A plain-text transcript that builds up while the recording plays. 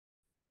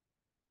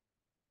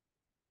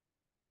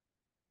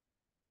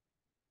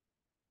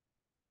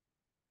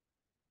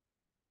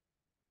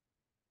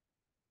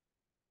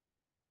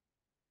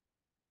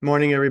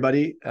Morning,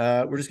 everybody.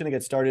 We're just going to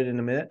get started in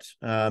a minute.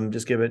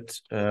 Just give it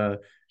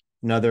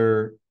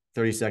another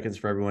 30 seconds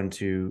for everyone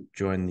to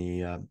join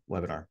the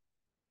webinar.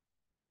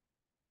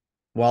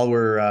 While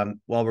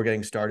we're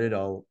getting started,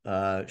 I'll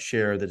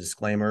share the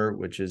disclaimer,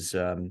 which is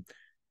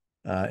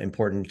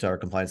important. Our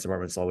compliance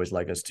departments always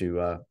like us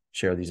to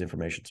share these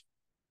informations.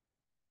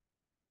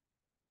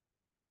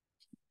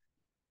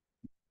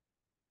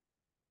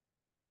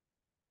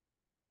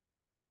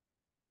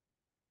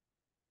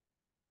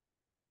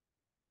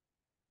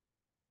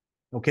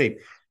 Okay.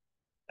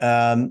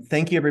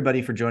 Thank you,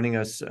 everybody, for joining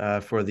us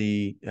for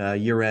the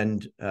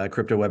year-end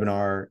crypto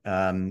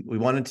webinar. We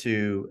wanted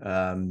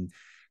to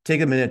take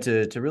a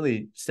minute to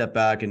really step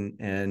back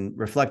and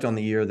reflect on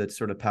the year that's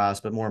sort of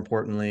passed, but more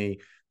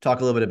importantly,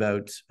 talk a little bit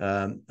about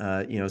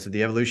so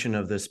the evolution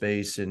of the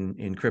space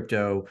in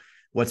crypto,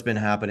 what's been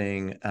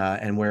happening,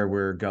 and where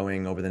we're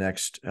going over the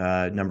next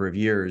number of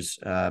years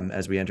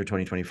as we enter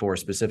 2024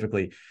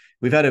 specifically.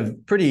 We've had a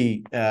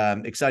pretty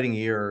exciting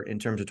year in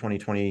terms of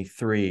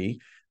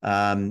 2023.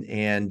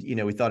 And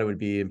we thought it would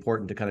be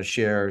important to kind of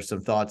share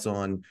some thoughts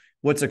on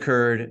what's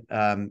occurred,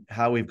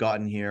 how we've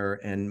gotten here,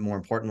 and more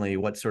importantly,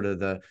 what sort of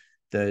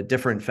the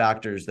different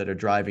factors that are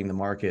driving the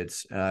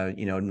markets,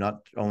 not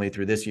only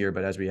through this year,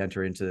 but as we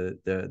enter into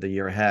the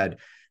year ahead.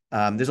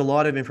 There's a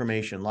lot of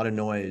information, a lot of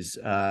noise,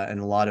 and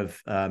a lot of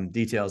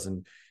details,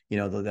 and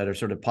that are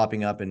sort of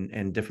popping up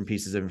and different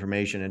pieces of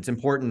information. And it's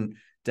important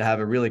to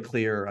have a really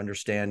clear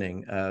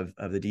understanding of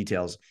the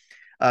details.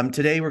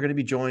 Today, we're going to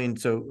be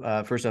joined.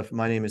 So first off,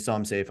 my name is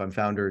Sam Saif. I'm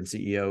founder and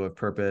CEO of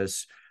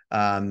Purpose,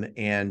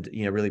 and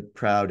really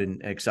proud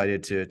and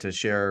excited to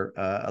share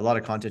a lot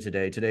of content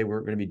today. Today,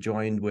 we're going to be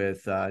joined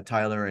with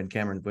Tyler and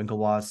Cameron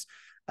Winklevoss.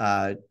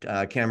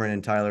 Cameron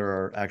and Tyler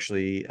are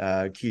actually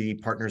key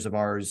partners of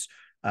ours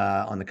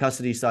on the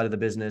custody side of the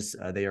business.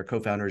 They are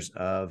co-founders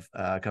of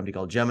a company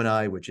called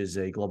Gemini, which is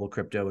a global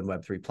crypto and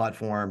Web3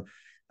 platform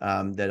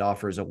that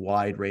offers a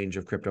wide range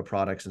of crypto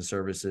products and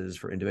services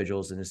for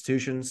individuals and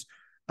institutions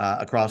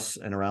across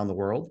and around the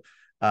world.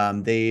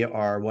 They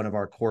are one of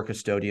our core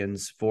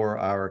custodians for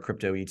our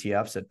crypto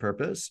ETFs at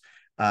Purpose,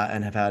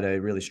 and have had a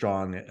really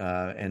strong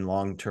and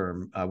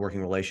long-term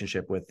working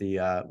relationship with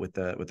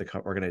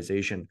the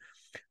organization.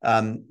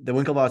 The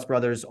Winklevoss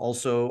brothers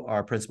also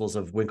are principals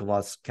of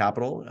Winklevoss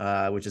Capital,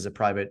 which is a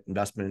private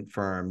investment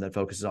firm that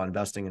focuses on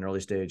investing in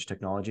early-stage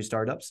technology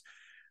startups.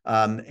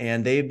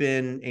 And they've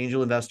been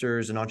angel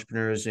investors and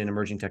entrepreneurs in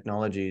emerging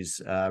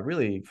technologies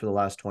really for the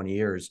last 20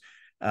 years.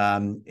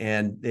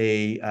 And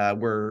they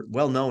were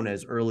well known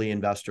as early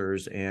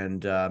investors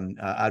and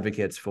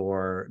advocates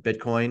for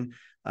Bitcoin,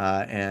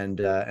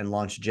 and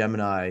launched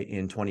Gemini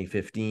in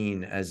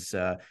 2015 as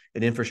an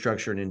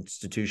infrastructure and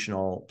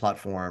institutional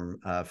platform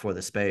for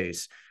the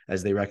space,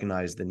 as they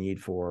recognized the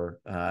need for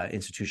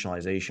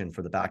institutionalization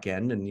for the back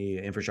end and the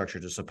infrastructure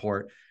to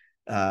support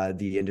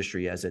the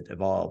industry as it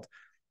evolved.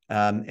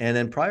 And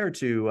then prior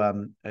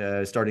to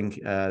starting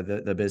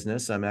the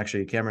business,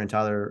 actually Cameron and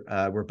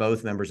Tyler were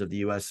both members of the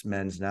U.S.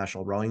 men's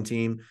national rowing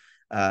team.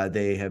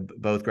 They have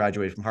both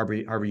graduated from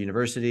Harvard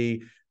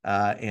University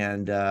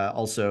and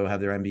also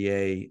have their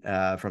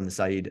MBA from the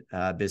Said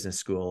Business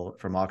School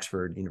from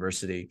Oxford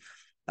University.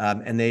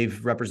 And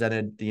they've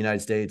represented the United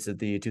States at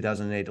the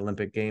 2008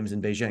 Olympic Games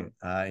in Beijing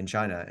in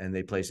China, and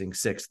they placing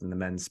 6th in the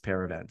men's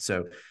pair event.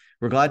 So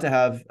we're glad to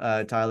have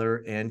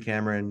Tyler and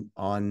Cameron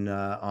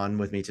on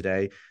with me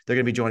today. They're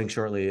going to be joining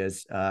shortly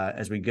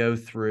as we go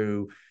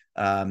through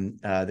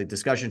the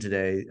discussion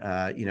today.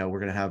 We're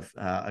going to have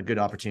a good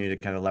opportunity to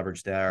kind of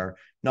leverage their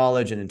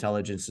knowledge and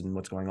intelligence and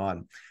what's going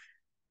on.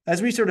 As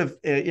we sort of,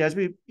 kind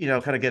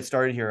of get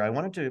started here, I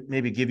wanted to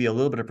maybe give you a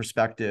little bit of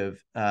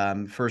perspective,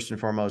 first and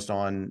foremost,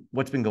 on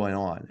what's been going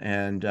on.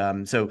 And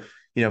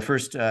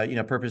first,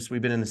 Purpose,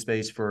 we've been in the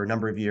space for a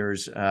number of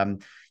years,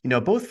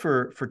 both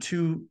for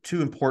two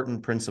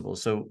important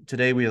principles. So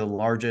today we are the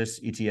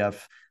largest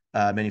ETF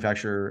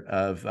manufacturer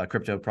of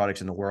crypto products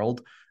in the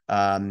world.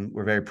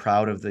 We're very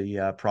proud of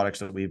the products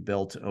that we've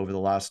built over the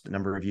last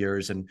number of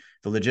years and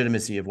the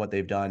legitimacy of what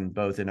they've done,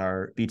 both in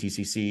our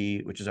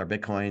BTCC, which is our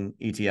Bitcoin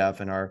ETF,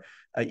 and our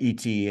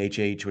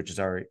ETHH, which is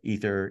our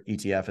Ether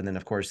ETF, and then,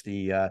 of course,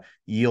 the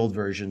yield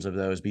versions of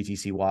those,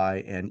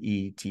 BTCY and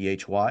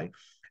ETHY,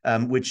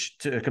 which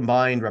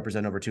combined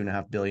represent over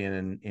 $2.5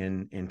 billion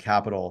in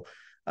capital.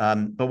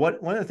 But one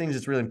of the things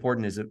that's really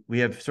important is that we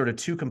have sort of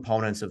two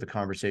components of the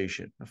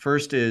conversation. The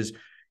first is,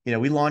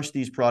 we launched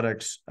these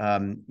products,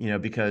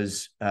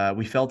 because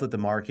we felt that the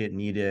market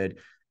needed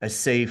a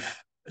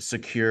safe,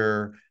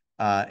 secure,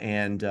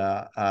 and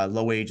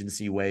low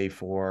agency way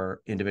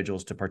for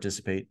individuals to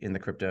participate in the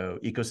crypto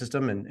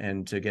ecosystem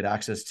and to get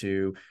access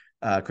to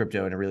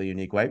crypto in a really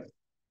unique way.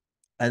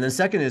 And the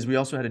second is we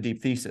also had a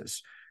deep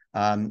thesis. We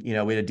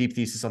had a deep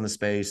thesis on the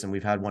space, and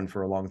we've had one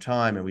for a long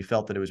time, and we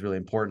felt that it was really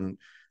important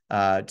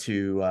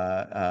to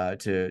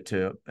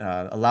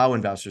allow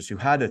investors who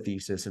had a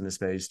thesis in the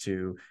space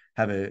to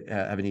have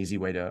an easy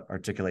way to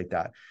articulate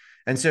that.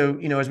 And so,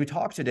 as we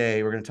talk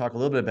today, we're going to talk a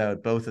little bit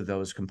about both of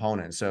those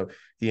components. So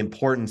the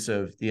importance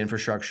of the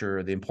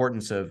infrastructure, the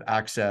importance of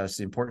access,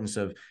 the importance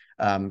of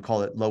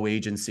call it low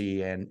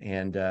agency, and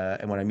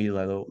what I mean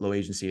by low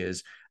agency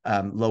is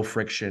low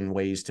friction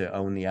ways to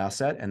own the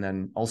asset, and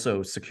then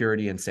also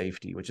security and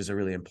safety, which is a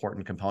really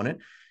important component.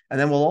 And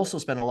then we'll also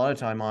spend a lot of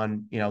time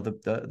on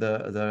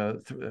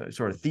the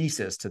sort of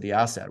thesis to the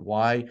asset.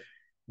 Why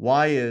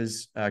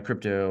is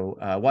crypto?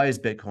 Why is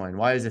Bitcoin?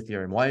 Why is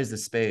Ethereum? Why is the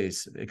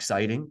space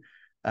exciting?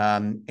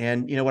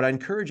 And what I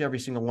encourage every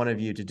single one of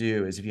you to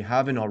do is, if you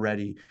haven't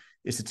already,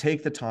 is to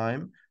take the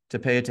time to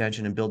pay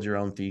attention and build your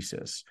own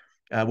thesis.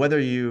 Whether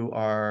you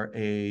are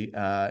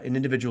an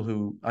individual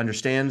who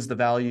understands the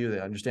value,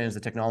 that understands the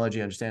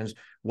technology, understands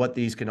what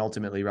these can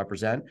ultimately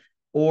represent,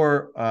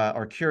 or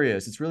are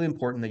curious, it's really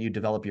important that you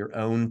develop your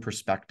own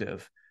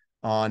perspective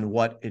on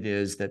what it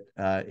is that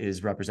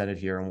is represented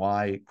here and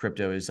why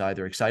crypto is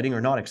either exciting or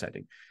not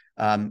exciting.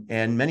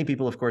 And many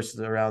people, of course,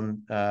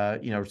 around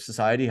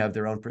society have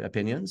their own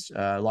opinions.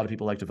 A lot of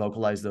people like to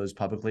vocalize those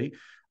publicly.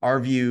 Our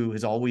view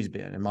has always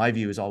been, and my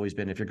view has always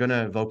been, if you're going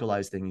to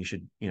vocalize things, you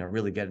should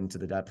really get into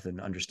the depth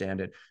and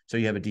understand it, so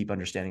you have a deep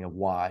understanding of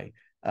why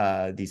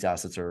these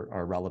assets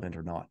are relevant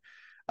or not.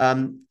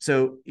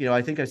 So,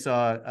 I think I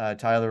saw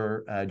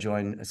Tyler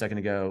join a second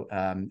ago,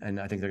 and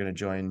I think they're going to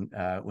join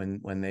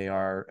when they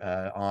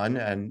are on,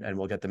 and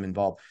we'll get them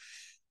involved.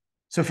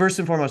 So first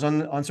and foremost,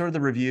 on sort of the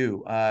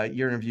review,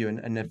 year in review,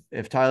 and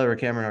if Tyler or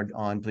Cameron are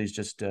on, please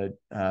just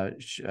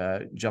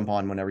jump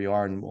on whenever you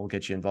are, and we'll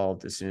get you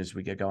involved as soon as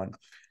we get going.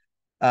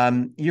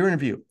 Year in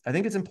review. I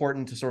think it's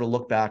important to sort of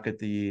look back at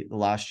the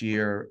last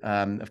year,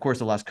 of course,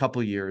 the last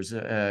couple of years,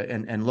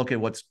 and look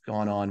at what's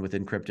gone on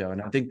within crypto.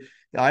 And I think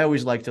I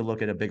always like to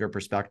look at a bigger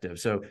perspective.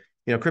 So,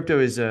 crypto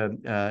is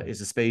a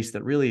space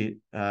that really,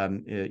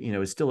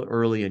 is still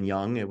early and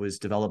young. It was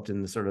developed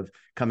in the sort of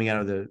coming out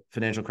of the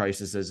financial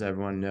crisis, as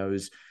everyone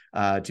knows,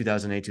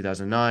 2008,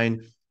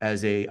 2009,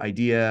 as a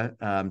idea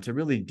to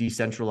really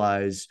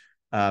decentralize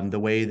the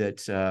way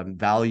that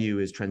value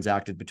is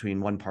transacted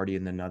between one party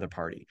and another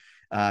party.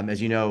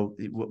 As you know,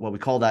 what we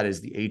call that is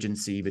the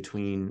agency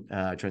between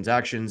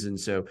transactions. And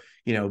so,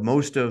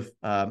 most of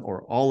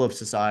or all of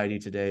society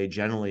today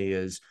generally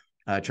is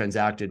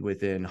transacted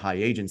within high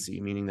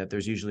agency, meaning that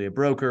there's usually a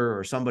broker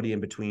or somebody in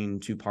between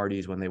two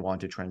parties when they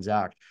want to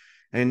transact.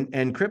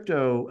 And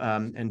crypto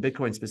and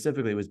Bitcoin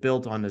specifically was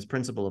built on this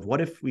principle of, what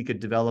if we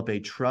could develop a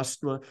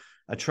trust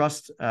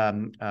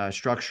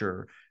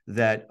structure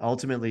that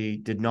ultimately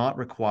did not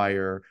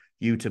require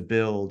you to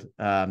build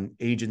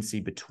agency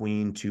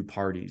between two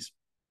parties.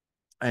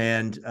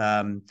 And,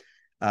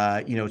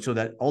 so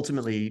that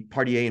ultimately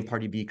party A and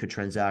party B could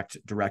transact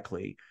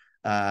directly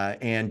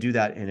and do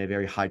that in a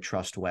very high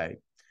trust way.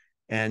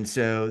 And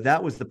so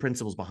that was the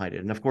principles behind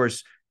it. And of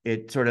course,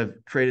 it sort of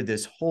created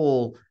this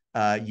whole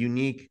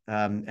unique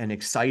and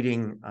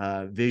exciting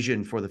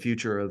vision for the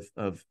future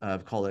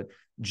of call it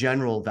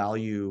general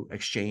value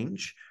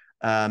exchange.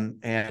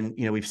 And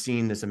we've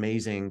seen this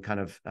amazing kind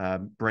of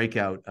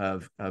breakout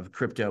of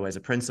crypto as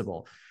a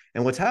principle.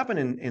 And what's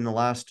happened in the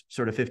last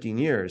sort of 15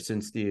 years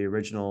since the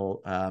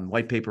original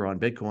white paper on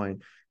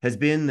Bitcoin has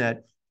been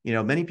that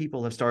many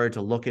people have started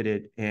to look at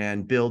it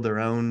and build their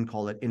own,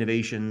 call it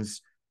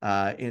innovations,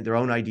 in their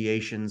own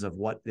ideations of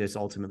what this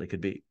ultimately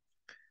could be.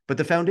 But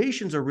the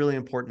foundations are really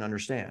important to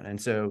understand. And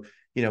so,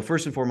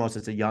 first and foremost,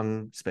 it's a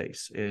young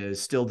space. It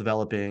is still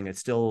developing. It's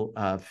still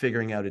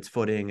figuring out its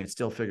footing. It's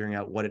still figuring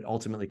out what it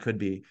ultimately could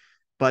be.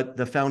 But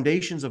the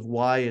foundations of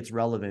why it's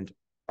relevant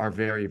are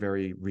very,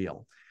 very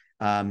real.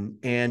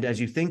 And as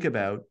you think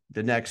about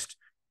the next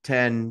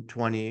 10,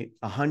 20,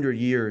 100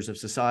 years of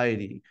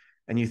society,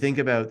 and you think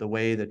about the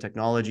way that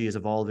technology is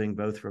evolving,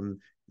 both from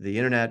the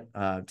internet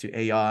to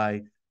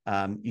AI,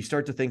 you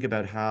start to think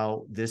about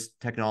how this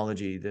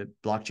technology, the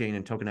blockchain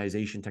and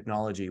tokenization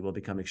technology, will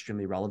become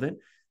extremely relevant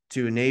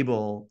to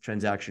enable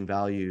transaction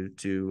value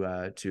to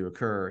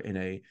occur in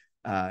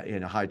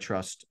a high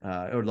trust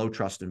or low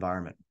trust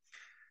environment.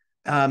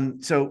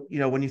 So,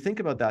 when you think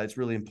about that, it's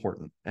really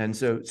important. And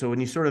so when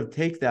you sort of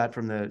take that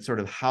from the sort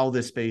of how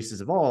this space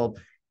has evolved,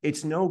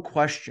 it's no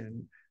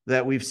question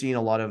that we've seen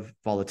a lot of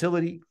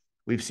volatility.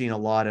 We've seen a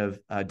lot of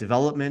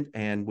development,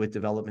 and with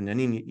development,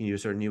 any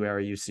sort of new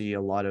era, you see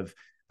a lot of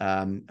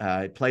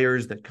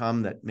players that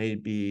come that may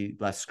be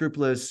less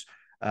scrupulous,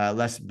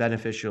 less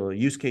beneficial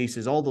use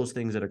cases, all those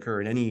things that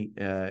occur in any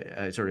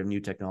sort of new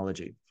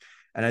technology.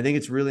 And I think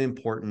it's really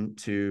important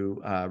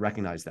to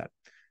recognize that.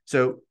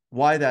 So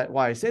why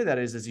I say that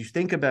is, as you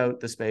think about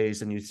the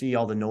space and you see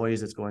all the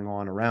noise that's going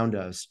on around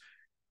us,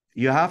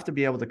 you have to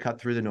be able to cut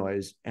through the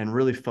noise and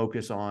really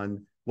focus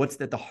on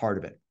what's at the heart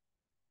of it.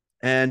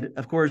 And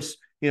of course,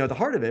 at the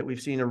heart of it,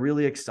 we've seen a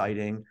really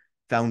exciting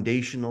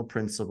foundational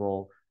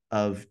principle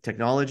of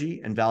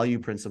technology and value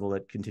principle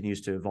that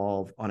continues to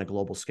evolve on a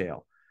global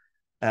scale.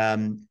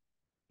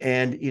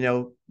 And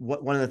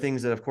one of the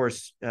things that, of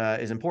course,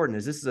 is important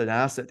is this is an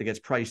asset that gets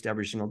priced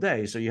every single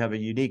day. So you have a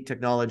unique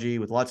technology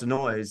with lots of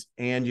noise,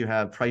 and you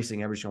have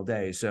pricing every single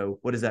day. So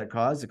what does that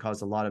cause? It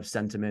causes a lot of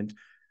sentiment,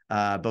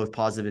 both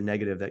positive and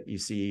negative, that you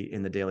see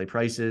in the daily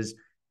prices,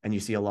 and you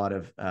see a lot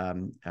of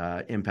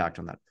impact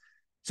on that.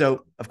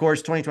 So, of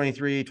course,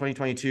 2023,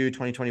 2022,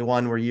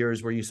 2021 were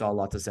years where you saw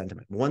lots of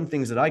sentiment. One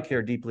thing that I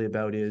care deeply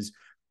about is,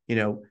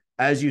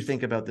 as you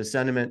think about the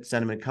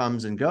sentiment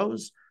comes and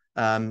goes.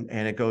 And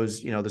it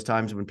goes, there's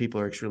times when people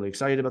are extremely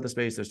excited about the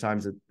space. There's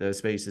times that the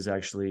space is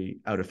actually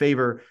out of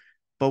favor.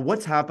 But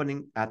what's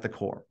happening at the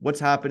core? What's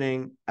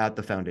happening at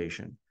the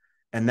foundation?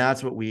 And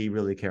that's what we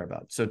really care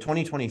about. So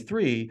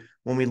 2023,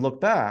 when we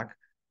look back,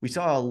 we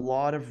saw a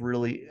lot of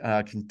really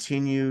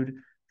continued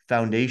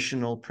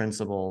foundational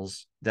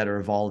principles that are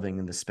evolving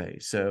in the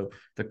space. So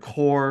the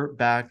core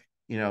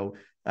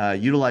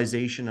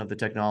utilization of the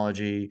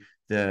technology,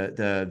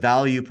 the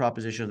value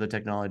proposition of the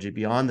technology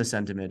beyond the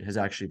sentiment has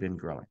actually been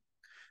growing.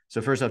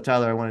 So first off,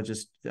 Tyler, I want to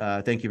just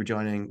thank you for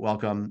joining.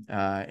 Welcome,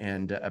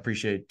 and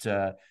appreciate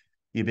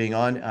you being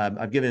on.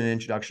 I've given an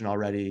introduction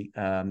already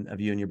of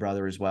you and your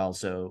brother as well,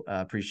 so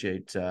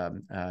appreciate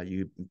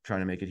you trying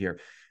to make it here.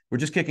 We're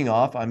just kicking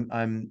off.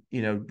 I'm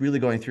really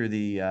going through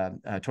the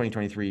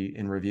 2023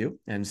 in review,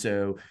 and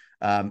so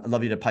I'd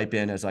love you to pipe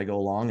in as I go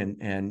along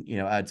and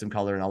add some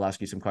color, and I'll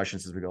ask you some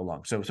questions as we go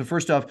along. So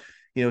first off,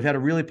 we've had a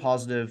really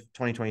positive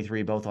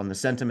 2023, both on the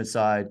sentiment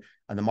side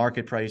and the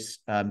market price,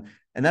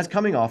 and that's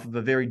coming off of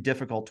a very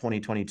difficult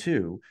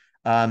 2022.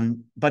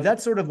 But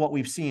that's sort of what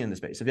we've seen in the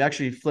space. If you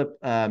actually flip,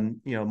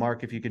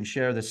 Mark, if you can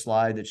share the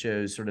slide that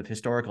shows sort of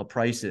historical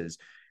prices,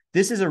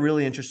 this is a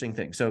really interesting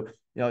thing. So,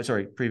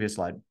 sorry, previous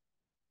slide.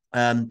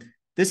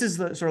 This is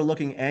the sort of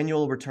looking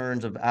annual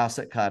returns of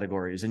asset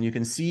categories. And you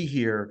can see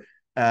here,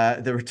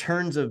 the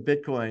returns of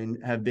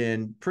Bitcoin have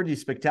been pretty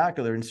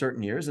spectacular in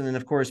certain years, and then,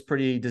 of course,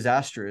 pretty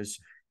disastrous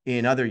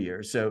in other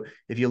years. So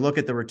if you look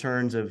at the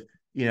returns of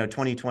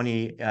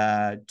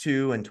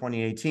 2022 and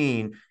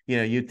 2018,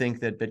 you'd think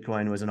that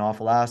Bitcoin was an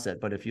awful asset.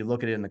 But if you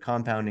look at it in the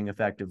compounding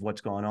effect of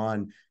what's gone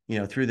on,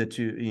 through the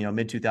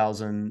mid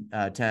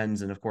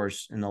 2010s, and of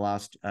course in the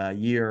last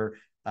year,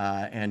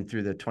 and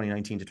through the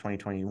 2019 to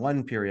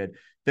 2021 period,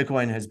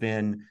 Bitcoin has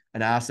been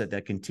an asset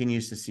that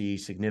continues to see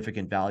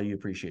significant value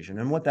appreciation.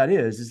 And what that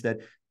is that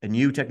a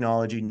new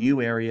technology,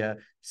 new area,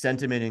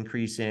 sentiment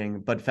increasing,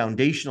 but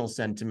foundational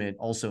sentiment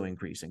also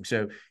increasing.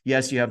 So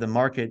yes, you have the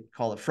market,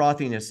 call it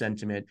frothiness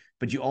sentiment,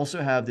 but you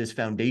also have this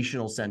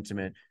foundational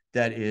sentiment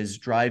that is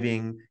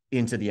driving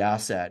into the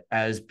asset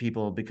as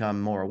people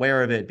become more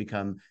aware of it,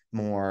 become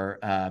more,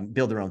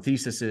 build their own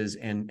theses,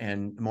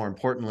 and more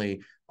importantly,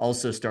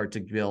 also start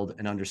to build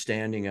an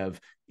understanding of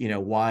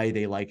why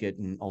they like it,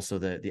 and also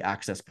the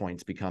access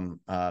points become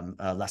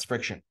less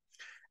friction.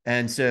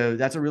 And so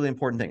that's a really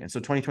important thing. And so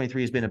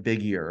 2023 has been a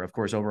big year. Of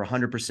course, over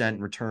 100%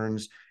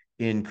 returns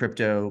in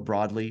crypto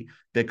broadly.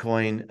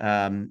 Bitcoin,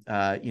 and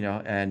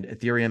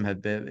Ethereum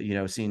have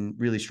been, seen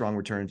really strong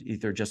returns.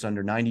 Ether just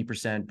under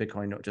 90%,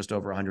 Bitcoin just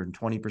over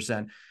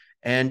 120%.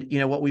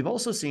 And what we've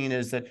also seen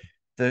is that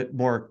the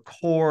more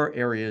core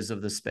areas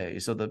of the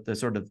space, so the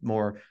sort of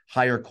more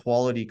higher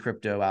quality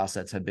crypto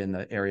assets, have been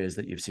the areas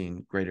that you've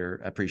seen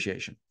greater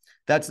appreciation.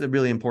 That's a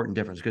really important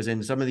difference, because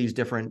in some of these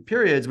different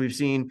periods, we've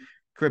seen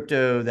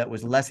crypto that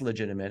was less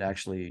legitimate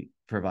actually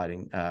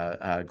providing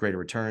greater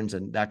returns,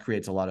 and that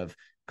creates a lot of,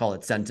 call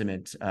it,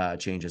 sentiment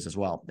changes as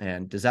well,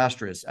 and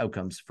disastrous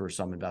outcomes for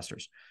some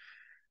investors.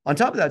 On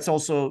top of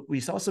that, we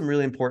saw some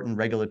really important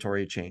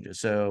regulatory changes.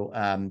 So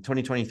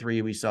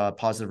 2023, we saw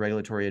positive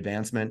regulatory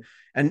advancement.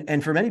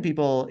 And for many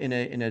people in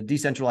a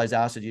decentralized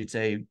asset, you'd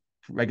say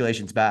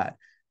regulation's bad.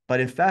 But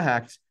in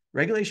fact,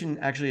 regulation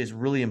actually is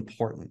really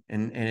important.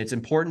 And it's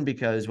important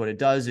because what it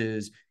does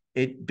is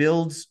it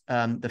builds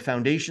the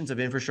foundations of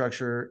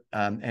infrastructure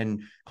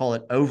and, call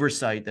it,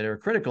 oversight that are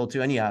critical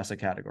to any asset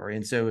category.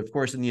 And so, of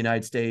course, in the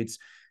United States,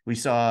 we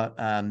saw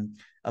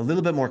a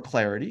little bit more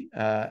clarity.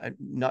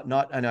 And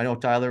I know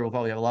Tyler will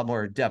probably have a lot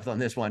more depth on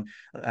this one.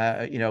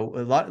 A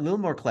little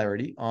more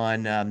clarity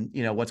on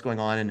what's going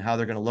on and how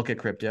they're going to look at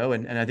crypto.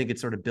 And I think it's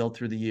sort of built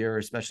through the year,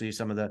 especially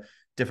some of the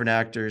different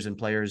actors and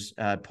players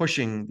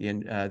pushing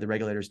the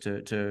regulators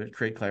to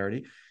create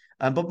clarity.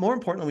 But more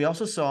importantly, we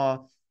also saw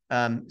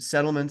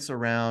settlements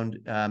around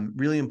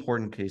really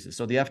important cases.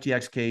 So the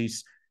FTX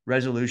case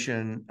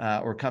resolution,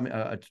 or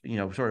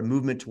sort of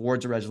movement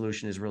towards a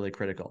resolution, is really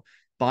critical.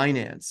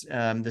 Binance,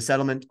 the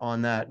settlement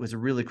on that was a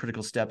really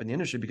critical step in the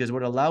industry, because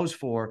what it allows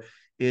for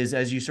is,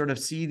 as you sort of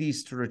see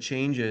these sort of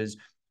changes,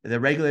 the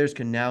regulators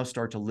can now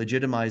start to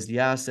legitimize the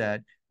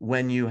asset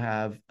when you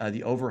have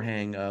the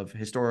overhang of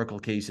historical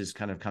cases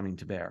kind of coming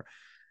to bear.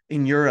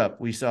 In Europe,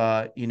 we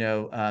saw,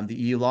 the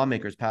EU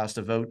lawmakers passed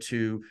a vote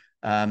to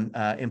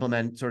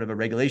implement sort of a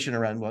regulation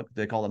around what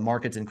they call the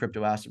markets and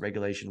crypto asset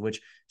regulation, which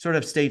sort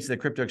of states that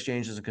crypto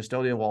exchanges and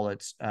custodial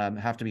wallets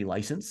have to be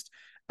licensed.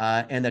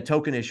 And that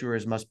token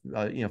issuers must,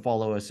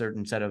 follow a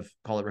certain set of,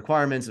 call it,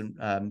 requirements,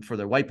 and for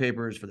their white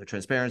papers, for their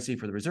transparency,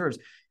 for the reserves.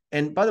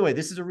 And by the way,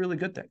 this is a really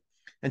good thing.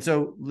 And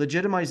so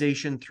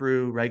legitimization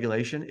through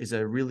regulation is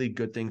a really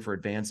good thing for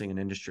advancing an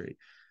industry.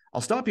 I'll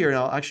stop here, and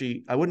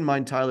I wouldn't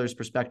mind Tyler's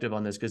perspective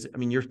on this, because I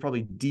mean, you're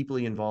probably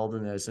deeply involved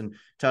in this. And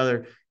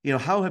Tyler,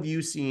 how have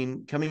you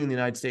seen, coming in the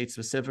United States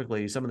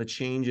specifically, some of the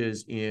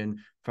changes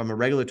from a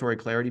regulatory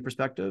clarity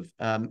perspective?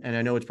 And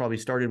I know it's probably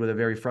started with a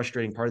very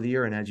frustrating part of the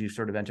year, and as you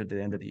sort of entered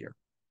the end of the year.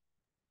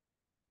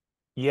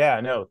 Yeah,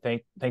 no,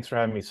 thanks for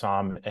having me,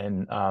 Sam,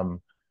 and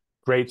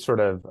great sort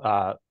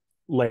of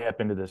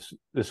layup into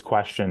this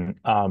question.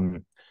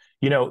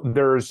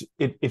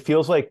 It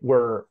feels like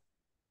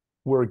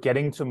we're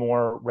getting to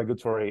more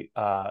regulatory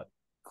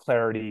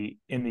clarity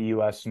in the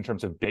US in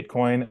terms of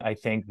Bitcoin. I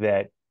think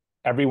that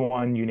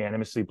everyone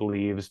unanimously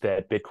believes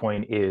that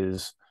Bitcoin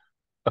is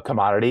a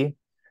commodity,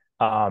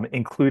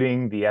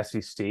 including the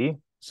SEC.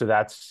 So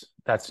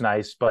that's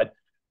nice, but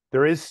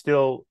there is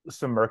still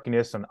some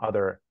murkiness on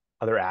other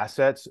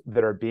assets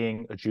that are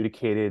being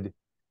adjudicated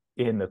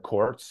in the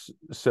courts.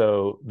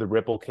 So the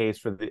Ripple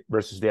case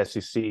versus the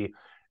SEC,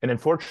 and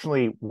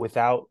unfortunately,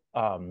 without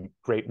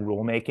great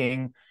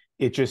rulemaking,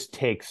 it just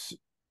takes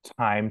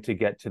time to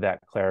get to that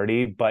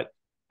clarity. But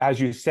as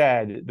you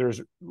said, there's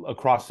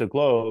across the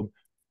globe,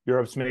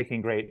 Europe's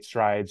making great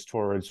strides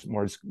towards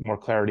more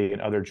clarity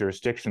in other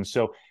jurisdictions.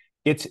 So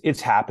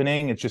it's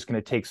happening. It's just going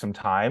to take some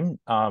time.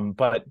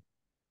 But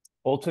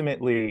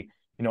ultimately,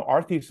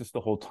 our thesis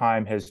the whole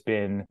time has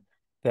been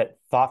that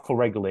thoughtful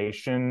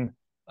regulation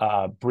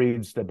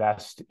breeds the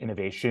best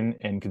innovation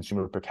and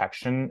consumer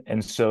protection.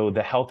 And so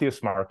the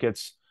healthiest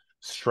markets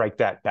strike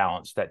that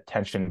balance, that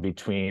tension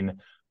between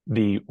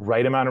the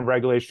right amount of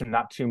regulation,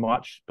 not too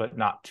much, but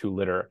not too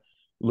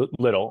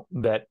little,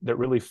 that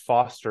really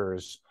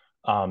fosters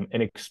an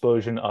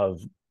explosion of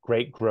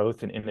great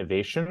growth and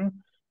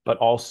innovation, but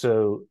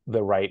also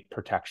the right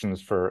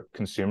protections for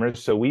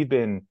consumers. So we've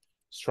been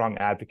strong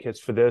advocates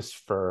for this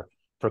for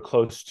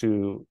close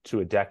to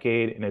a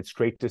decade, and it's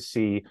great to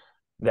see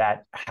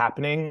that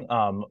happening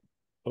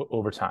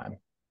over time.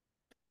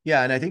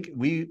 Yeah, and I think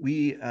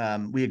we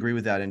agree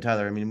with that. And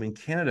Tyler, I mean, in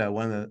Canada,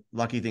 one of the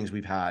lucky things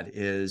we've had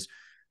is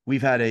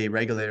we've had a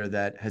regulator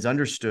that has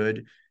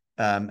understood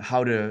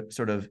how to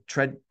sort of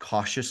tread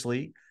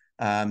cautiously,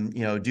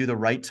 do the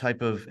right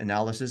type of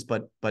analysis,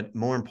 but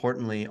more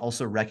importantly,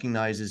 also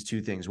recognizes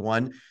two things.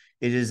 One,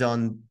 it is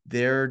on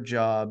their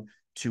job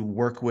to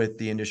work with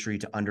the industry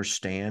to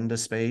understand the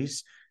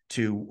space,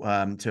 to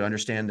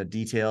understand the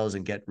details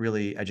and get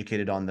really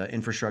educated on the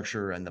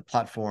infrastructure and the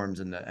platforms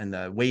and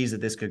the ways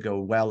that this could go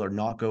well or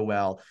not go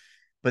well.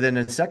 But then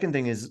the second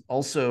thing is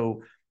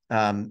also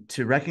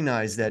to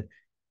recognize that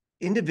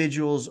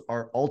individuals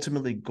are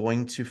ultimately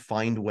going to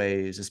find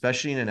ways,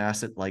 especially in an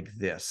asset like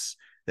this,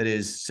 that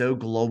is so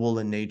global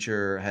in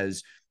nature,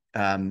 has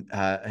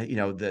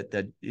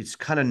that it's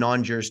kind of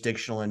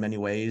non-jurisdictional in many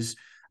ways,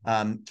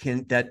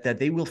 that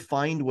they will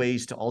find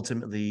ways to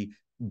ultimately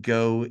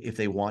go, if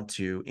they want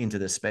to, into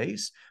the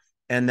space.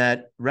 And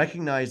that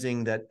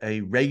recognizing that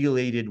a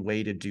regulated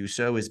way to do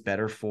so is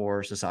better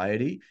for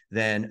society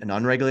than an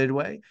unregulated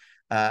way,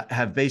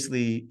 have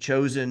basically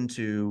chosen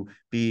to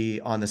be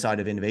on the side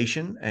of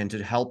innovation and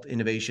to help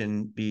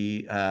innovation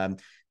be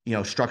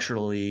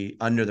structurally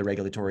under the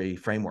regulatory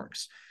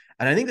frameworks.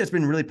 And I think that's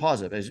been really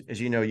positive. As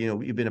you know,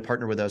 you've been a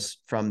partner with us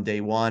from day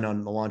one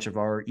on the launch of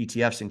our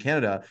ETFs in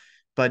Canada.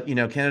 But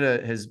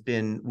Canada has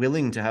been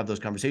willing to have those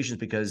conversations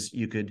because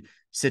you could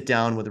sit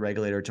down with the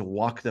regulator to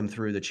walk them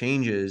through the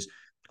changes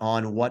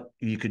on what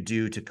you could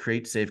do to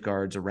create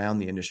safeguards around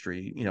the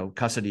industry,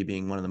 custody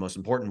being one of the most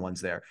important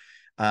ones there.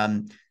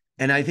 And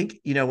I think,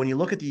 when you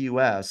look at the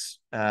US,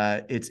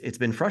 it's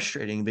been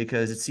frustrating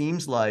because it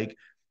seems like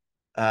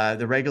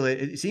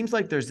it seems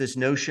like there's this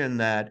notion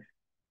that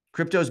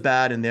crypto's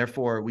bad and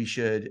therefore we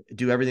should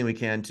do everything we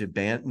can to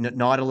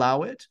not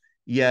allow it.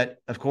 Yet,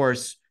 of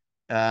course,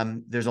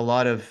 there's a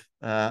lot of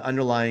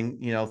underlying,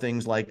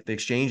 things like the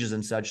exchanges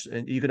and such,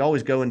 and you could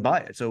always go and buy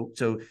it. So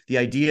the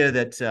idea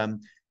that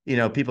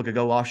people could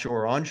go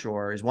offshore or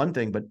onshore is one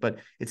thing, but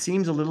it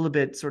seems a little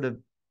bit sort of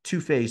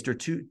two-faced or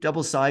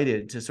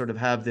double-sided to sort of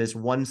have this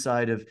one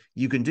side of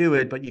you can do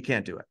it, but you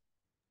can't do it.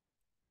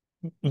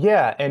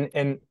 Yeah,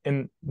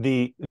 and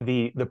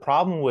the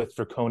problem with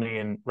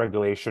draconian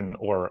regulation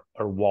or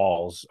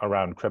walls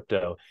around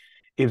crypto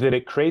is that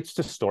it creates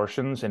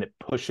distortions and it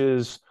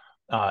pushes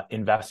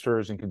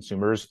investors and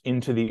consumers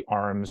into the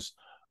arms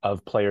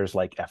of players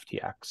like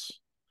FTX.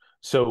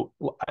 So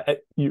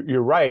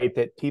you're right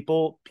that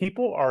people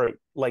are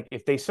like,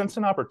 if they sense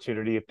an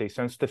opportunity, if they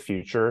sense the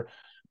future,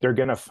 they're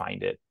going to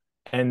find it.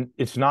 And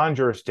it's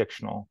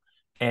non-jurisdictional,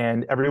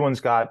 and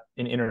everyone's got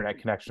an internet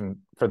connection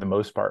for the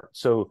most part.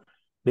 So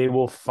they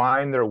will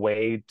find their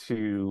way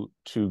to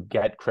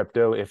get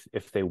crypto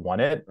if they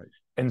want it. Right.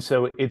 And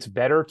so it's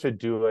better to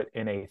do it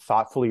in a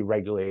thoughtfully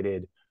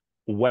regulated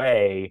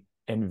way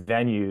and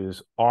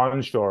venues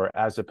onshore,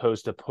 as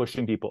opposed to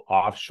pushing people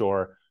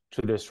offshore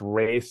to this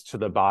race to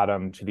the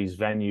bottom, to these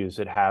venues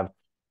that have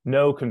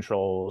no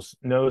controls,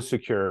 no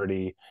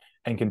security,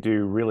 and can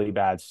do really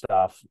bad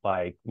stuff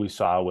like we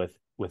saw with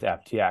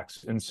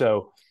FTX. And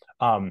so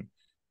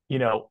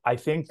I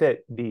think that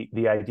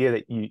the idea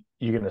that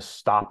you're going to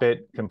stop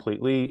it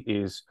completely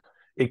is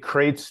it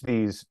creates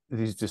these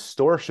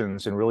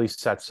distortions and really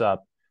sets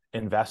up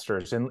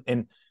investors. And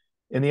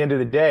in the end of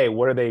the day,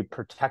 what are they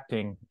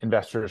protecting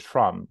investors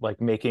from? Like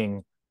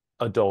making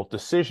adult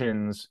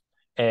decisions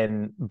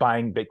and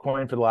buying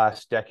Bitcoin for the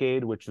last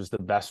decade, which was the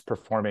best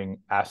performing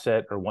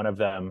asset or one of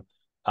them,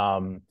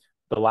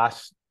 the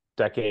last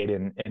decade,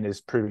 and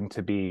is proving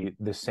to be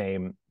the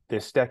same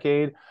this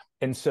decade.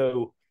 And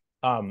so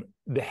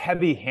the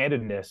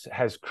heavy-handedness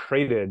has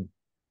created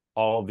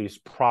all these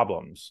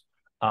problems.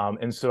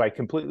 And so I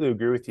completely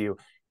agree with you.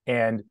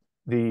 And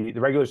the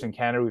regulators in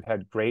Canada, we've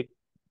had great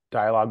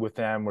dialogue with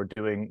them. We're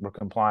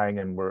complying,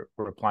 and we're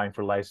applying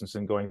for license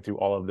and going through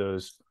all of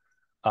those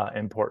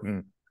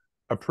important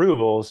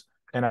approvals.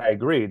 And I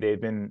agree, they've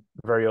been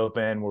very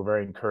open. We're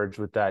very encouraged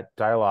with that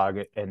dialogue,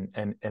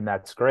 and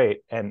that's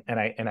great. And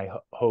I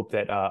hope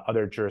that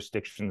other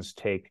jurisdictions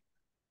take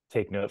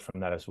note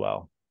from that as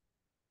well.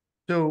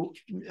 So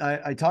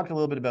I talked a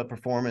little bit about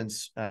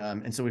performance,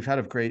 and so we've had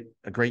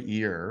a great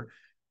year.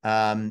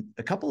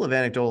 A couple of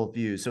anecdotal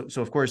views.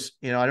 So of course,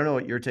 I don't know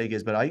what your take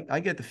is, but I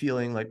get the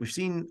feeling like we've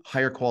seen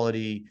higher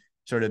quality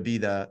sort of be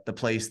the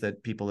place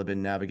that people have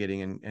been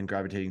navigating and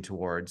gravitating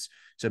towards.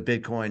 So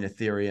Bitcoin,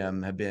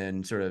 Ethereum have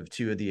been sort of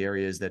two of the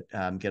areas that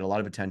get a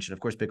lot of attention. Of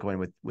course,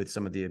 Bitcoin with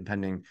some of the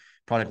impending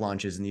product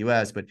launches in the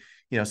US, but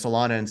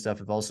Solana and stuff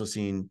have also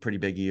seen pretty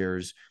big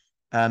years.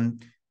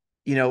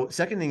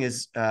 Second thing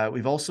is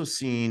we've also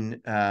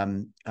seen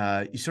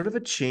sort of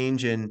a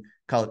change in,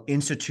 call it,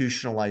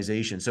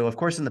 institutionalization. So of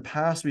course, in the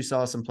past, we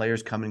saw some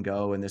players come and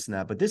go and this and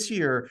that, but this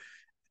year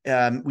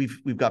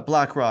we've got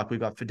BlackRock, we've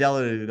got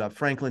Fidelity, we've got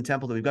Franklin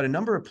Templeton, we've got a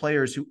number of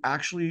players who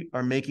actually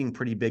are making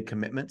pretty big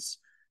commitments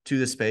to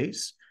the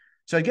space.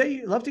 So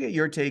I'd love to get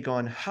your take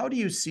on how do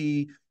you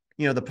see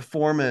the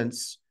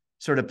performance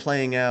sort of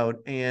playing out,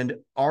 and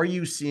are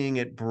you seeing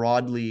it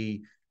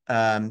broadly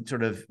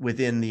sort of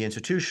within the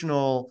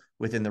institutional,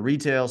 within the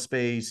retail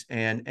space,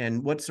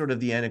 and what's sort of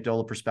the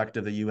anecdotal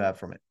perspective that you have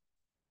from it?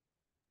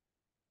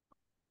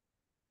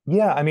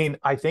 Yeah, I mean,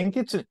 I think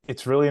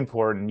it's really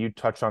important. You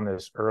touched on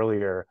this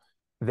earlier,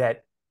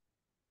 that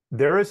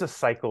there is a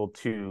cycle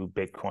to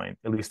Bitcoin.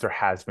 At least there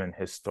has been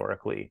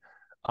historically,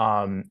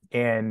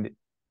 and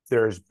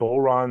there's bull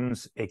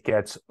runs. It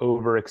gets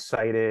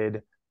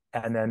overexcited,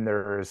 and then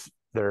there's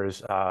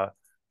a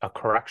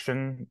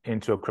correction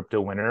into a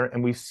crypto winter,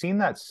 and we've seen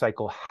that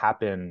cycle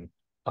happen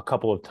a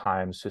couple of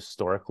times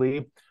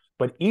historically.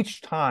 But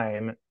each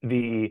time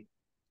the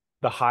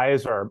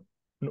highs are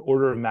an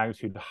order of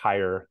magnitude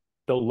higher,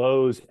 the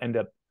lows end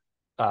up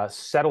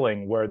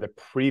settling where the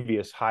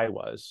previous high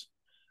was.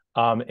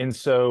 And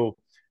so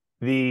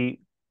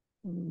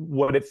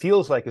what it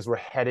feels like is we're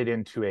headed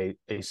into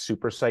a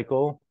super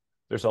cycle.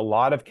 There's a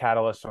lot of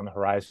catalysts on the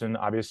horizon.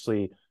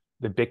 Obviously,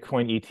 the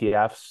Bitcoin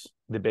ETFs,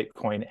 the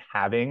Bitcoin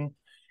halving,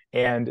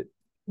 and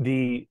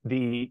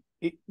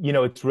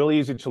it's really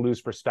easy to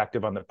lose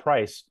perspective on the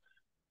price.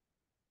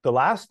 The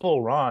last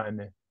bull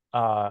run,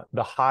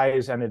 the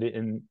highs ended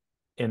in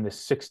the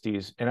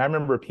 60s, and I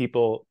remember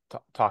people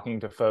talking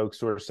to folks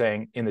who were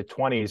saying in the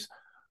 20s,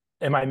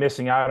 "Am I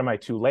missing out? Am I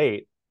too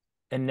late?"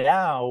 And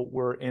now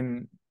we're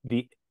in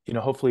the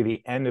hopefully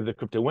the end of the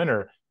crypto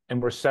winter,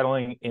 and we're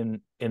settling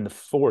in the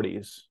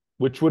 40s,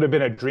 which would have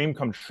been a dream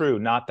come true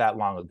not that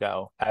long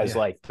ago as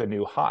like the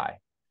new high.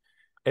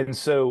 And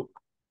so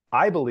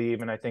I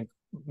believe, and I think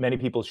many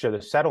people share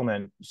the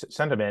sentiment,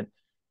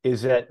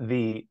 is that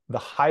the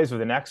highs of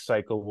the next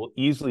cycle will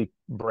easily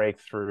break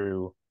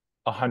through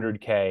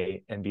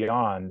 100K and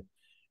beyond.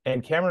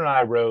 And Cameron and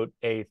I wrote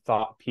a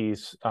thought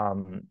piece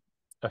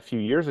a few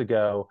years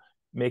ago,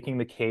 making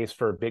the case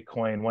for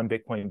one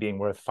Bitcoin being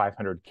worth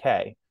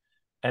 500K.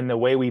 And the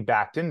way we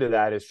backed into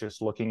that is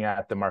just looking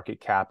at the market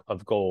cap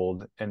of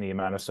gold and the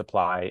amount of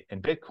supply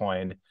in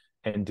Bitcoin,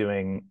 and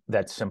doing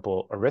that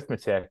simple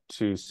arithmetic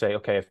to say,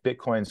 okay, if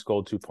Bitcoin's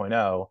gold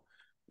 2.0,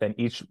 then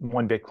each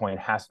one Bitcoin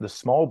has, the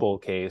small bull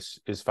case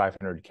is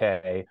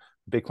 500K.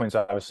 Bitcoin's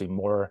obviously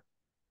more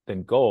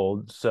than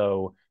gold,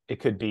 so it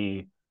could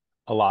be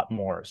a lot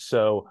more.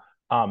 So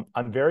I'm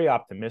very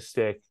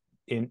optimistic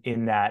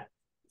in that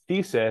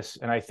thesis,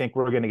 and I think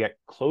we're going to get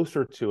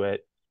closer to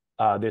it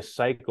this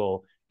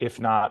cycle.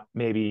 If not,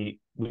 maybe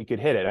we could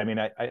hit it. I mean,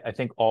 I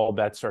think all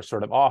bets are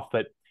sort of off,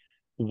 but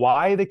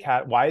why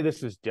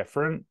this is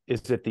different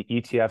is that the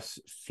ETFs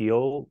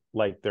feel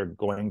like they're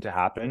going to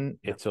happen.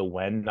 It's a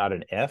when, not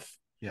an if.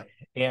 Yeah.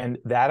 And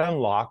that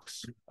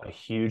unlocks a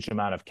huge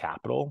amount of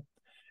capital.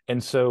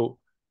 And so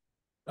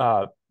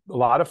a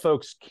lot of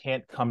folks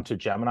can't come to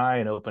Gemini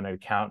and open an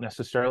account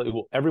necessarily.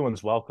 Well,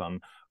 everyone's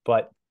welcome,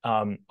 but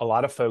a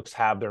lot of folks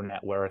have their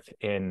net worth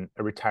in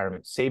a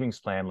retirement savings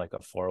plan like a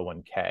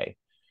 401k,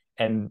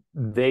 and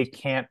they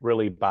can't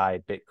really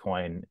buy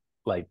Bitcoin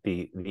like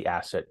the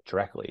asset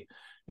directly.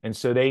 And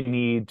so they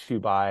need to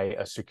buy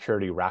a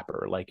security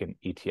wrapper like an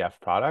ETF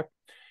product.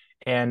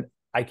 And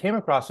I came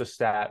across a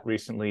stat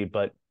recently,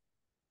 but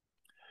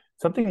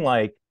something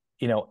like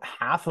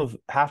half of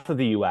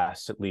the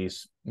US at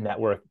least net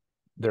worth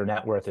their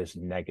net worth is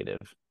negative.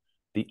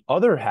 The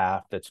other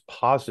half that's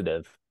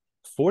positive,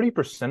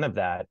 40% of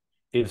that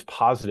is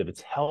positive.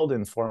 It's held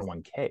in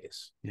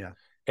 401ks. Yeah.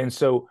 And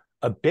so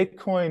a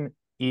Bitcoin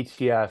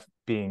ETF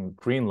being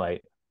greenlight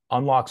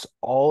unlocks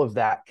all of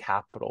that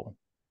capital,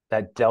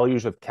 that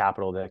deluge of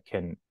capital that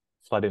can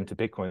flood into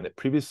Bitcoin that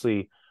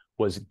previously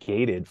was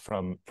gated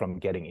from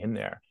getting in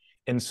there.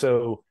 And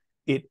so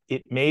it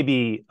may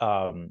be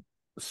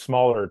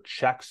smaller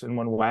checks in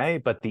one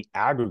way, but the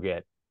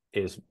aggregate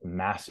is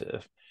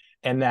massive.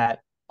 And that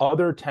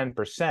other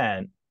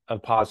 10%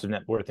 of positive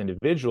net worth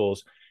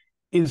individuals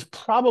is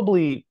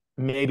probably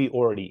maybe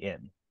already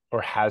in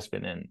or has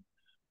been in.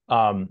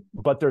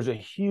 But there's a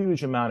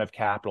huge amount of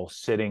capital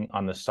sitting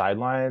on the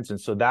sidelines. And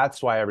so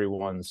that's why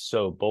everyone's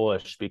so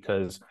bullish,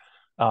 because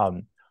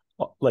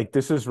like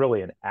this is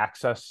really an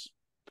access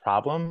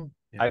problem.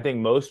 Yeah. I think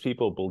most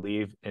people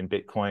believe in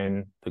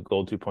Bitcoin, the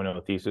gold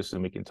 2.0 thesis,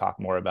 and we can talk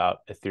more about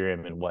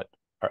Ethereum and what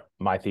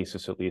my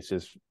thesis at least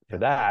is for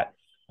that.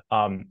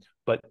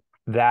 But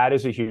that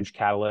is a huge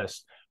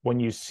catalyst.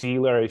 When you see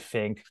Larry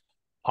Fink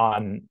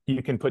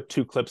you can put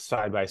two clips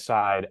side by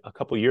side. A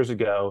couple of years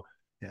ago,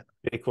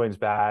 Bitcoin's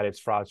bad,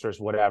 it's fraudsters,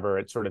 whatever.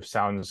 It sort of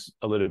sounds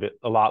a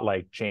lot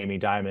like Jamie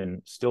Dimon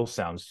still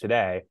sounds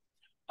today.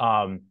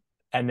 And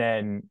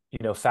then,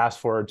 fast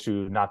forward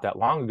to not that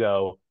long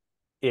ago,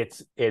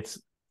 it's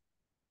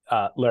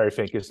Larry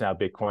Fink is now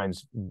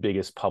Bitcoin's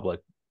biggest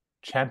public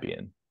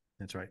champion.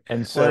 That's right.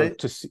 And so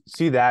to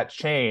see that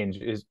change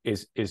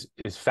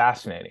is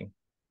fascinating.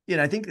 Yeah,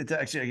 and I think it's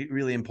actually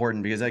really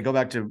important, because I go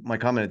back to my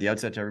comment at the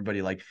outset to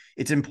everybody, like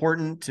it's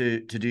important to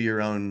do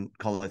your own,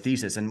 call it a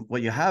thesis. And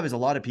what you have is a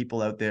lot of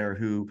people out there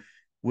who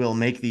will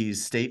make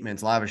these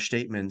statements, lavish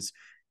statements.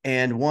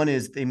 And one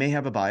is they may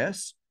have a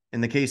bias.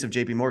 In the case of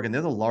JP Morgan,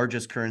 they're the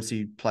largest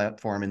currency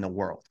platform in the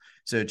world.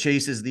 So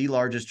Chase is the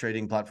largest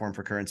trading platform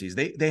for currencies.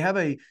 They have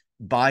a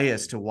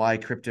bias to why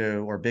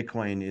crypto or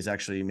Bitcoin is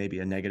actually maybe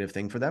a negative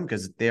thing for them,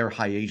 because they're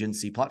high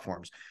agency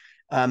platforms.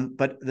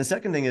 But the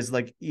second thing is,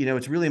 like,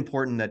 it's really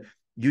important that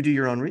you do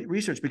your own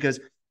research, because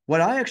what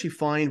I actually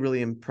find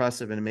really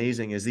impressive and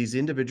amazing is these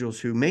individuals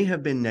who may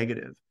have been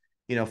negative,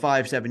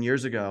 5-7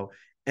 years ago,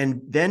 and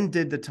then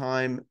did the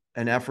time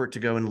and effort to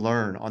go and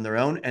learn on their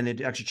own, and it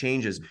actually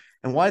changes.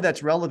 And why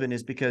that's relevant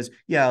is because,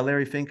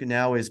 Larry Fink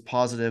now is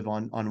positive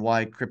on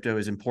why crypto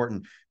is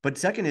important. But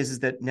second is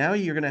that now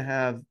you're going to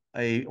have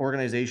a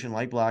organization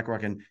like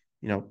BlackRock and,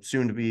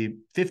 soon to be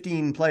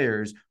 15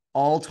 players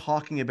all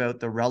talking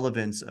about the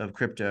relevance of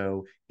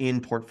crypto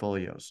in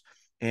portfolios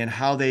and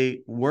how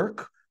they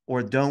work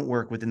or don't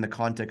work within the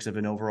context of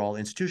an overall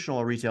institutional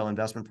or retail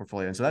investment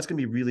portfolio. And so that's going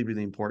to be really,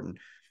 really important.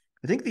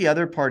 I think the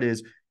other part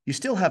is you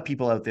still have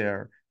people out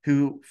there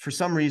who, for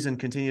some reason,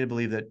 continue to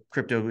believe that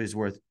crypto is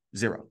worth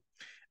zero.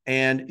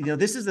 And,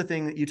 this is the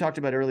thing that you talked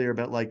about earlier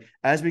about, like,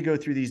 as we go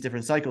through these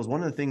different cycles,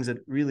 one of the things that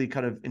really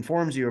kind of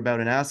informs you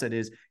about an asset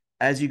is,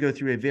 as you go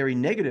through a very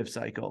negative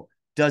cycle,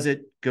 does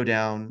it go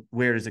down?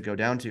 Where does it go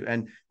down to?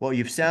 And what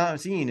you've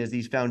seen is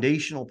these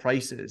foundational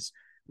prices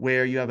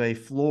where you have a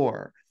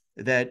floor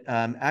that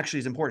actually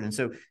is important. And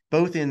so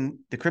both in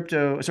the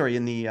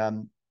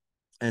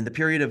in the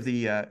period of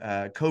the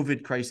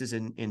COVID crisis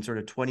in sort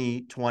of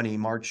 2020,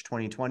 March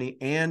 2020,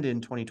 and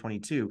in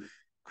 2022,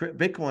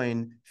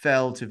 Bitcoin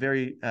fell to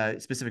very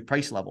specific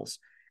price levels.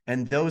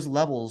 And those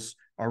levels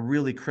are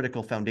really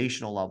critical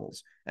foundational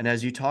levels. And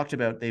as you talked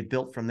about, they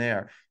built from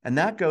there. And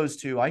that goes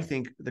to, I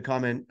think, the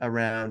comment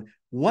around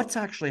what's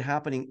actually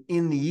happening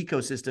in the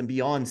ecosystem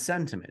beyond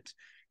sentiment.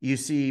 You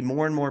see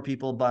more and more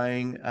people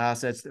buying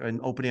assets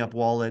and opening up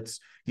wallets.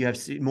 You have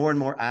more and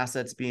more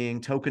assets being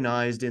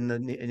tokenized in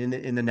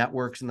the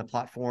networks and the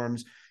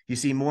platforms. You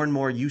see more and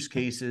more use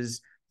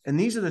cases. And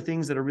these are the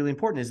things that are really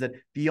important, is that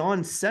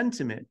beyond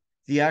sentiment,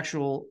 the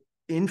actual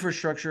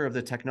infrastructure of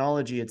the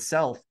technology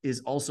itself is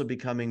also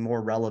becoming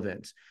more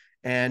relevant.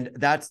 And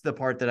that's the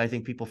part that I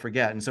think people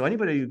forget. And so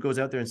anybody who goes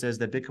out there and says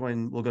that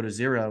Bitcoin will go to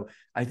zero,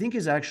 I think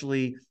is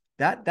actually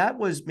that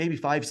was maybe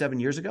 5-7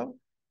 years ago.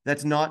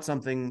 That's not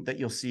something that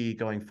you'll see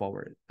going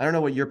forward. I don't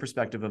know what your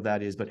perspective of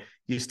that is, but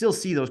you still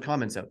see those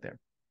comments out there.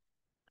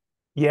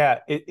 Yeah,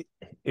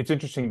 it's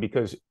interesting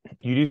because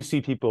you do see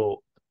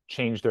people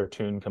change their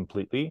tune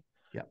completely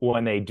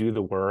when they do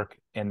the work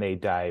and they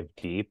dive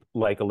deep.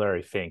 Like a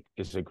Larry Fink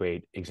is a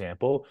great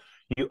example.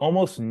 You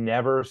almost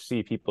never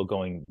see people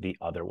going the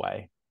other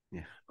way,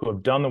 who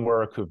have done the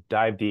work, who've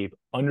dived deep,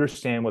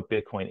 understand what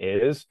Bitcoin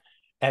is,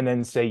 and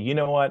then say, you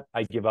know what,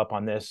 I give up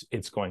on this.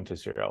 It's going to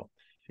zero.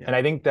 And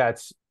I think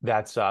that's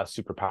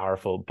super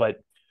powerful.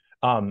 But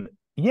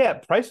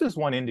price is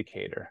one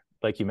indicator,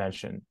 like you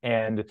mentioned.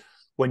 And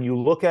when you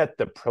look at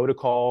the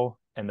protocol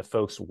and the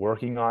folks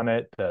working on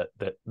it,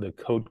 the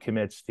code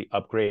commits, the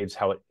upgrades,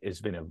 how it has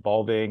been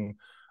evolving,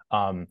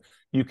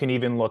 you can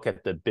even look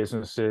at the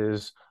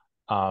businesses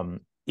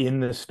in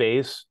the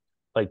space.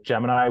 Like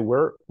Gemini,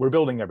 we're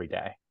building every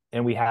day,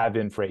 and we have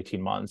been for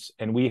 18 months,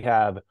 and we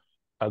have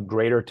a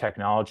greater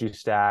technology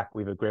stack.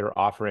 We have a greater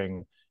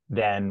offering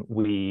than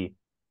we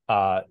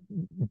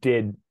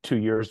did 2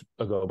 years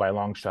ago by a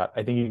long shot.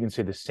 I think you can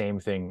say the same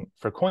thing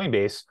for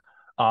Coinbase.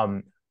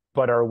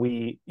 But are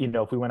we,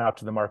 if we went out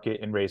to the market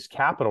and raised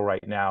capital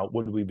right now,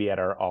 would we be at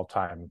our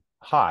all-time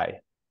high?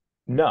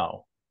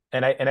 No.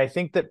 And I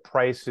think that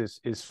price is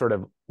sort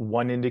of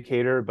one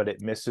indicator, but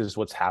it misses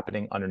what's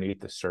happening underneath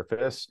the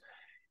surface.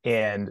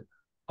 And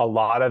a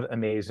lot of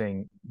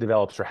amazing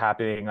develops are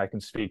happening. I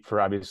can speak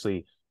for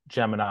obviously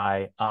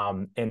Gemini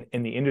in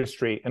the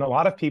industry, and a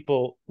lot of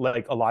people,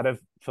 like a lot of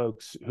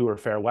folks who are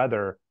fair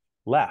weather,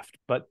 left.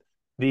 But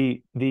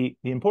the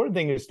important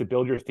thing is to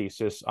build your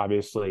thesis,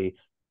 obviously,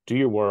 do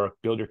your work,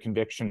 build your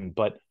conviction,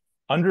 but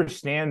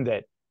understand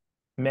that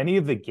many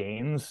of the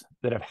gains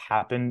that have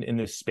happened in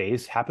this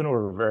space happen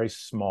over a very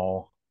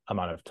small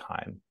amount of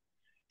time.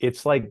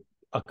 It's like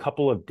a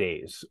couple of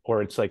days,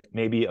 or it's like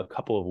maybe a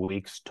couple of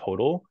weeks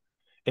total.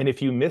 And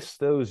if you miss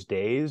those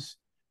days,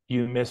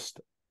 you missed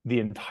the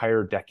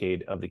entire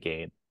decade of the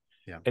gain.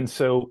 Yeah. And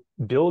so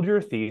build your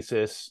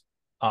thesis,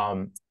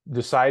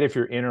 decide if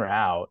you're in or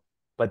out,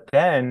 but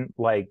then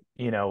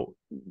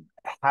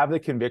have the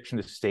conviction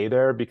to stay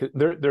there, because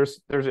there's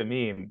a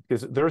meme,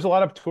 because there's a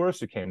lot of tourists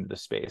who came to the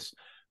space.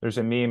 There's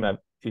a meme of,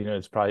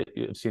 it's probably,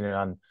 you've seen it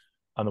on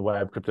the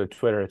web, crypto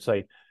Twitter. It's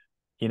like,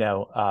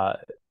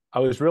 I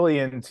was really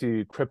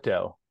into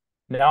crypto.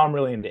 Now I'm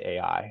really into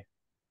AI.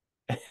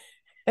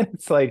 And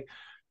it's like,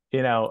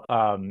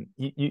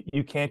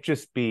 you can't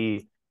just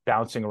be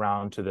bouncing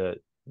around to the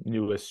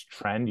newest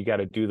trend. You got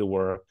to do the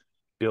work,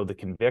 build the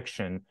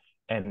conviction.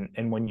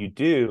 And when you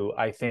do,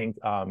 I think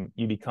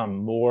you become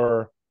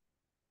more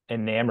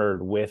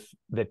enamored with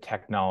the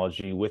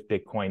technology, with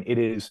Bitcoin. It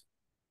is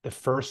the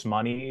first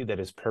money that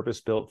is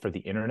purpose built for the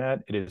internet.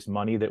 It is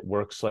money that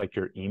works like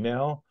your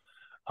email.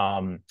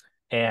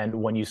 And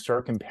when you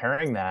start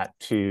comparing that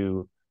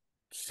to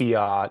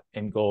fiat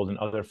and gold and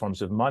other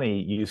forms of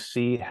money, you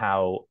see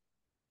how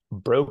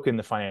broken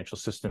the financial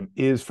system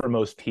is for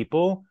most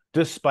people,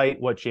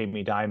 despite what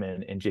Jamie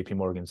Dimon and JP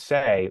Morgan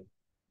say.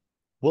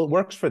 Well, it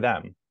works for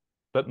them,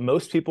 but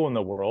most people in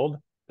the world,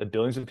 the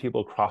billions of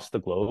people across the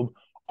globe,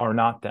 are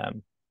not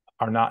them,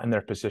 are not in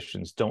their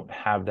positions, don't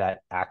have that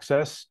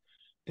access.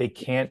 They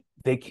can't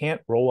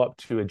roll up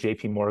to a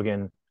JP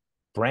Morgan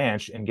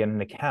branch and get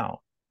an account,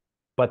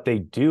 but they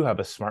do have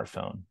a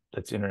smartphone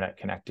that's internet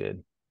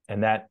connected,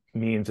 and that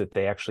means that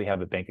they actually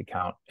have a bank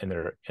account in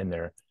their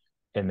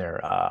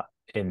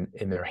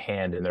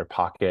hand, in their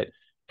pocket,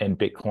 and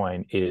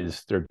Bitcoin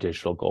is their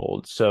digital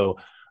gold. So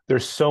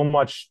there's so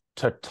much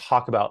to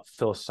talk about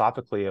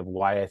philosophically of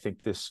why I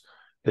think this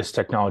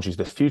technology is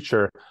the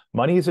future.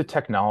 Money is a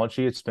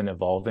technology. It's been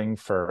evolving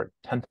for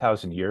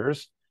 10,000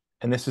 years,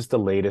 and this is the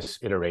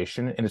latest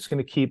iteration, and it's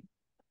going to keep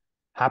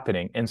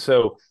happening. And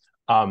so,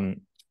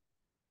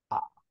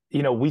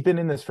 we've been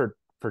in this for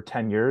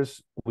 10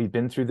 years. We've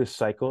been through this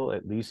cycle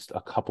at least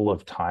a couple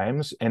of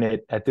times,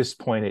 and at this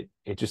point,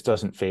 it just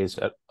doesn't phase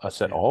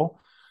us at all.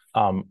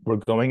 We're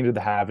going into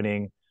the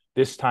halving,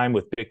 this time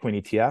with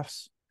Bitcoin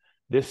ETFs,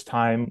 this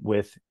time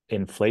with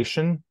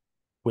inflation,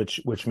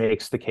 which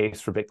makes the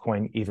case for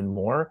Bitcoin even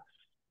more.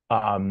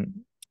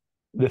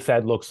 The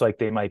Fed looks like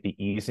they might be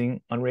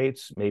easing on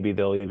rates. Maybe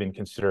they'll even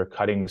consider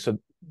cutting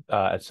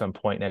at some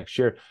point next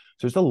year.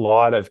 So there's a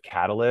lot of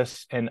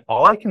catalysts, and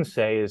all I can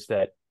say is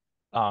that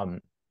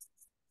don't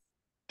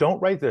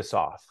write this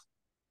off.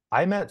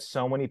 I met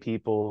so many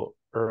people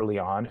early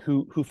on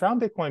who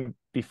found Bitcoin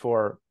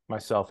before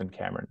myself and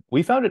Cameron.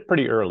 We found it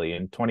pretty early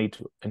in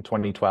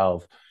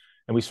 2012,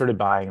 and we started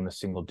buying in the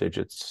single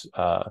digits,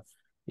 per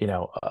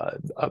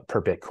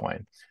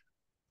Bitcoin.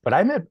 But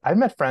I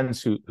met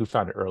friends who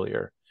found it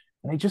earlier,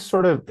 and they just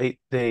sort of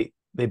they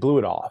blew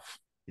it off.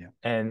 Yeah.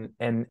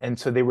 And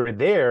so they were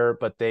there,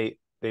 but they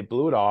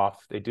blew it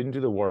off. They didn't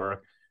do the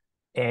work,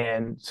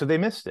 and so they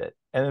missed it.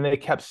 And then they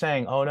kept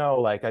saying, "Oh no,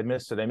 like I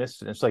missed it. I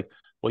missed it." And it's like,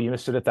 well, you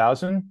missed it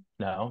 1,000?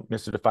 No,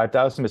 missed it at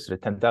 5,000, missed it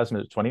at 10,000,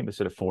 missed it at 20, missed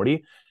it at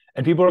 40.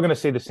 And people are going to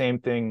say the same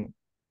thing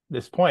at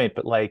this point,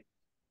 but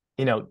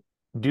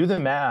do the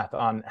math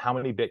on how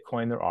many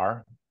Bitcoin there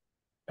are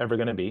ever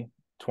going to be.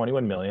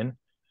 21 million.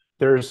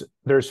 There's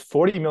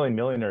 40 million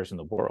millionaires in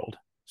the world.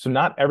 So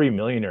not every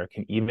millionaire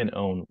can even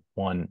own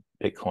one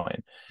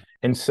Bitcoin.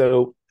 And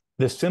so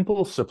the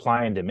simple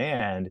supply and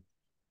demand,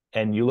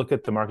 and you look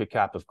at the market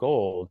cap of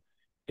gold,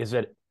 is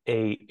that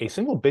a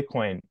single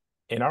Bitcoin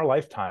in our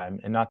lifetime,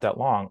 and not that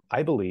long,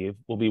 I believe,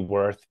 will be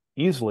worth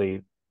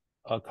easily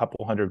a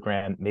couple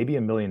 $100,000, maybe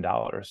 $1 million.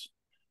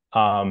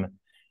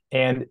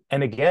 And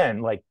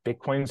again, like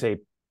Bitcoin's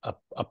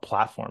a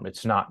platform.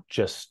 It's not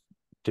just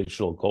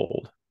digital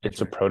gold.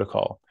 It's a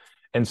protocol.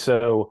 And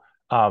so,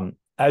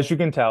 as you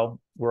can tell,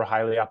 we're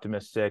highly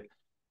optimistic,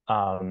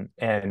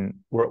 and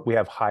we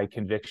have high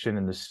conviction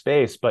in the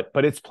space, but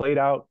it's played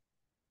out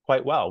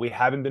quite well. We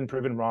haven't been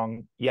proven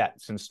wrong yet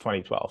since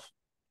 2012.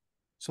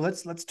 So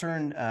let's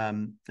turn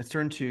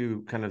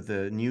to kind of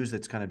the news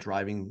that's kind of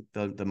driving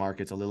the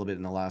markets a little bit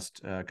in the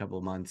last couple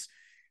of months,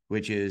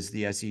 which is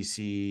the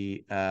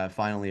SEC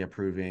finally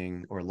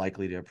approving or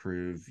likely to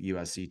approve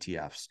US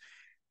ETFs.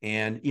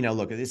 And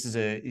look, this is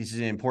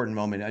an important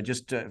moment.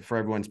 Just for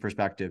everyone's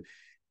perspective,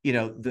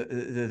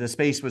 the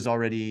space was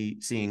already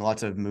seeing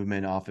lots of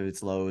movement off of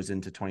its lows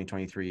into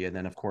 2023, and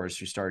then of course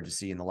you started to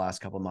see in the last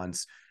couple of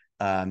months,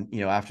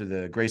 after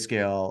the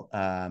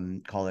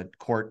Grayscale, call it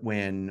court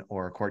win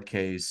or court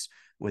case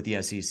with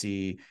the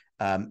SEC,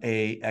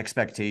 a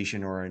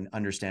expectation or an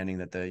understanding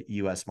that the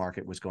U.S.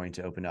 market was going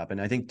to open up.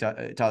 And I think,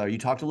 Tyler, you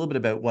talked a little bit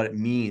about what it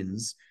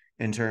means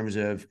in terms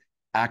of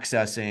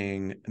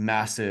accessing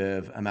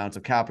massive amounts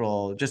of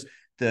capital, just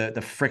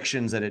the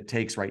frictions that it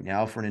takes right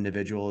now for an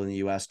individual in the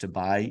U.S. to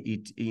buy,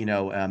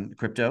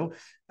 crypto,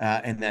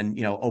 and then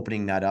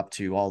opening that up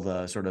to all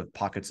the sort of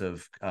pockets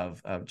of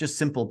just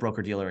simple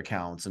broker dealer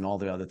accounts and all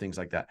the other things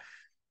like that.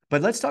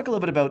 But let's talk a little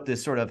bit about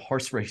this sort of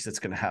horse race that's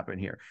going to happen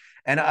here.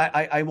 And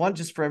I want,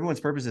 just for everyone's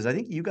purposes, I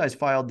think you guys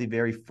filed the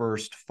very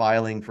first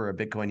filing for a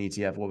Bitcoin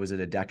ETF. What was it,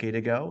 a decade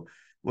ago?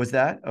 Was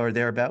that, or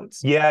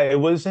thereabouts? Yeah, it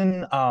was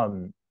in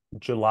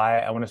July,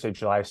 I want to say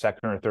July 2nd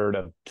or 3rd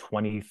of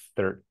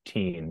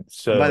 2013. And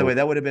by the way, So,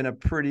 that would have been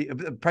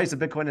the price of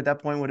Bitcoin at that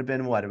point would have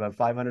been what, about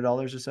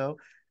 $500 or so?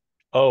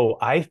 oh,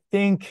 I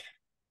think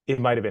it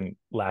might have been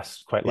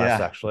less, quite less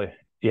Yeah. actually.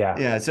 Yeah.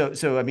 Yeah.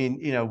 So I mean,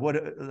 what,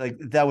 like,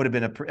 that would have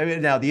been I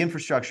mean, now the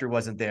infrastructure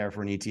wasn't there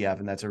for an ETF,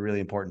 and that's a really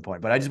important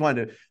point. But I just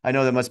wanted to, I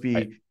know that must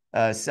Right.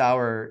 be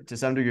sour to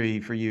some degree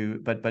for you,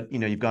 but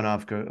you've gone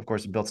off, of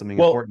course, and built something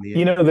Well, important.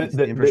 the It's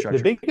the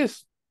infrastructure.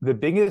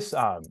 biggest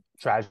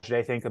tragedy,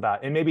 I think,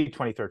 about, and maybe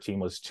 2013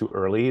 was too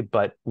early,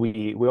 but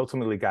we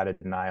ultimately got a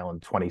denial in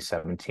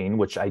 2017,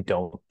 which I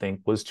don't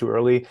think was too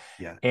early.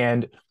 Yeah.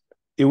 And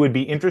it would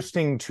be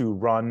interesting to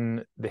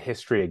run the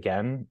history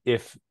again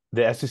if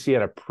the SEC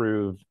had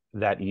approved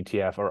that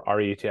ETF or our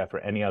ETF or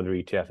any other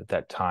ETF at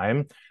that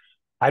time.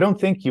 I don't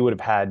think you would have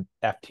had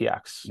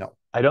FTX. No,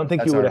 I don't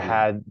think that's you would our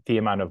have view. had the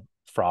amount of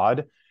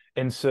fraud.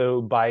 And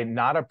so by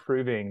not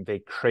approving, they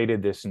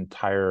created this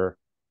entire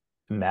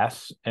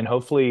mess, and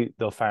hopefully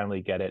they'll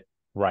finally get it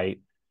right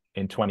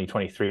in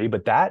 2023.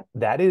 But that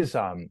is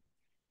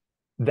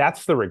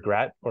that's the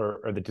regret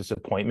or the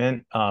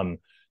disappointment.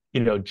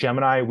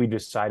 Gemini, we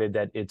decided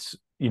that it's,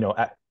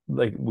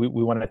 like we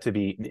want it to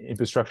be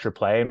infrastructure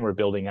play, and we're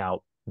building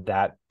out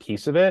that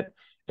piece of it.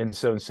 And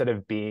so instead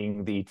of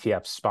being the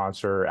ETF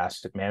sponsor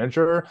asset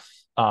manager,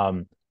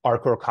 our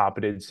core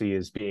competency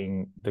is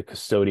being the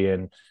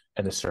custodian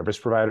and the service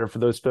provider for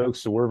those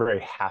folks. So we're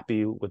very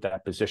happy with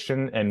that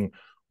position, and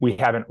we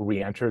haven't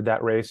re-entered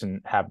that race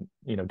and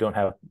don't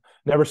have,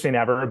 never say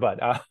never,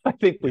 but I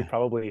think we Yeah.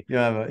 probably You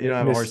don't have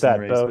a missed horse in the that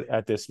race. boat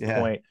at this Yeah.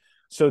 point.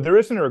 So there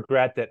isn't a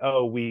regret that,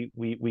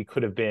 we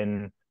could have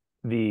been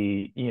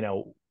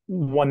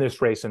won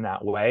this race in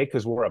that way,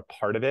 because we're a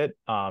part of it.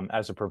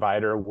 As a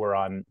provider, we're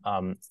on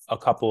a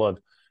couple of,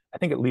 I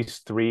think at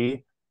least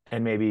 3,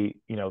 and maybe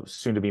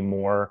soon to be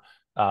more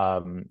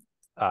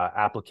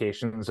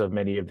applications of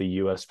many of the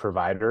U.S.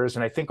 providers,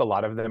 and I think a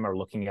lot of them are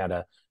looking at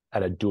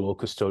a dual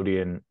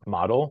custodian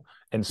model,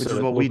 and Which so is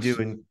it what we looks,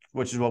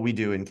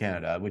 do in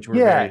Canada, which we're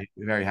yeah, very,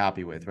 very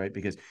happy with, right?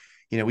 Because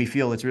we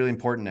feel it's really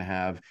important to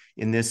have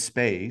in this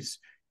space.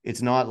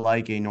 It's not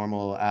like a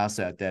normal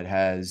asset that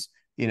has,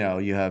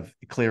 you have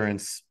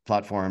clearance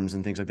platforms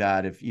and things like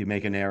that. If you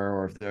make an error,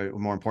 or if,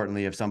 more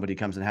importantly, if somebody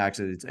comes and hacks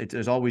it,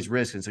 there's always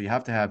risk. And so you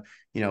have to have,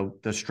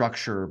 the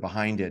structure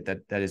behind it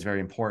that is very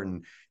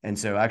important. And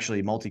so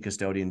actually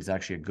multi-custodian is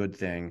actually a good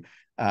thing.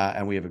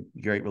 And we have a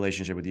great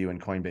relationship with you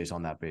and Coinbase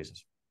on that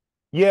basis.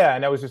 yeah.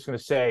 And I was just going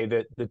to say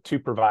that the 2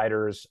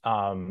 providers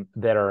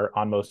that are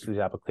on most of these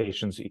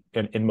applications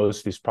in most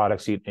of these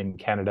products in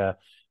Canada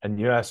and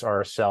the US are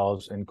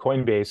ourselves and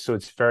Coinbase. So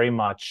it's very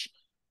much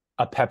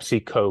a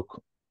Pepsi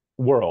Coke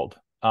world,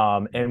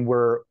 and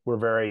we're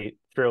very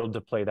thrilled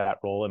to play that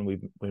role, and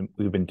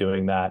we've been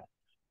doing that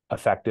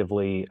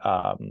effectively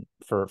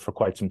for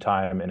quite some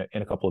time,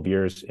 in a couple of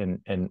years,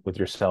 in with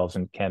yourselves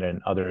in Canada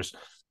and others.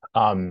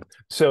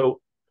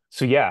 So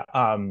yeah,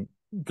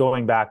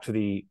 going back to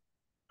the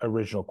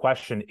original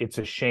question, it's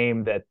a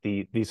shame that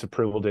these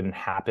approval didn't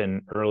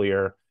happen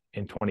earlier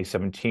in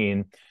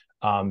 2017,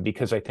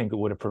 because I think it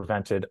would have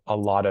prevented a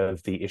lot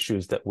of the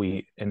issues that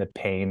and the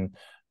pain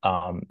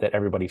that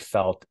everybody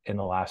felt in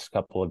the last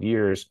couple of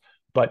years.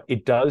 But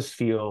it does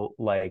feel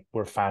like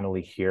we're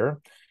finally here.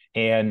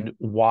 And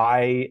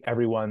why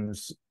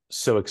everyone's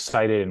so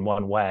excited in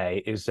one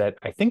way is that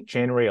I think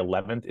January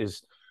 11th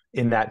is,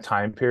 in that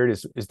time period,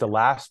 is the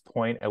last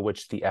point at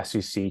which the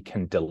SEC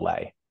can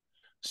delay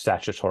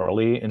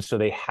statutorily. And so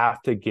they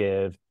have to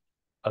give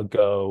a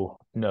go,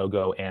 no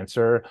go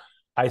answer.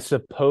 I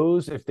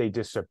suppose if they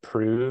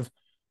disapprove,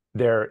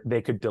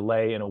 they could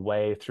delay in a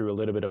way through a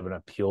little bit of an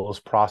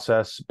appeals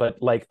process,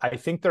 but like I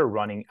think they're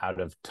running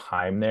out of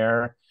time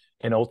there.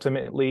 And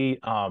ultimately,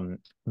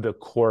 the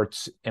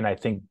courts, and I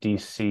think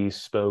DC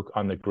spoke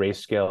on the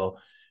Grayscale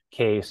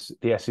case,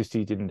 the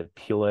SEC didn't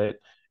appeal it.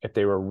 If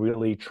they were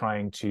really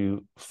trying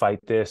to fight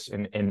this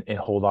and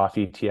hold off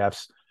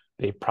ETFs,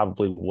 they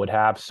probably would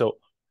have. So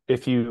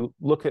if you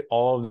look at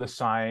all of the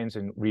signs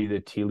and read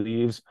the tea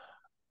leaves,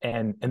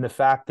 and the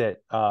fact that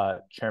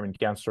Chairman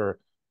Gensler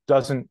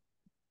doesn't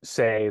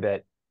say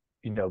that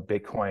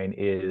Bitcoin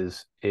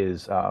is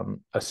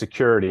a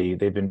security.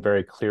 They've been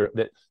very clear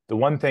that the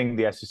one thing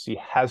the SEC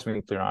has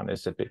been clear on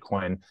is that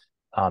Bitcoin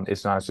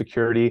is not a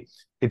security.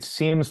 It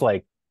seems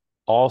like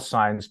all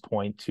signs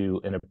point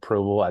to an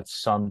approval at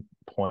some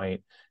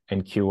point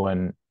in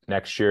Q1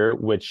 next year,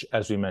 which,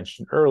 as we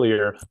mentioned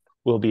earlier,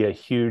 will be a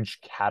huge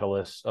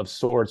catalyst of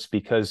sorts,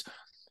 because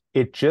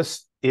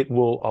it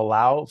will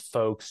allow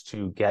folks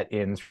to get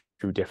in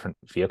through different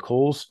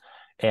vehicles.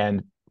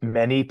 And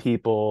many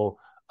people,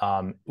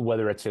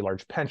 whether it's a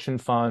large pension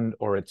fund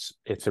or it's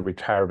a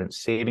retirement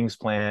savings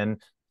plan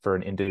for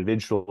an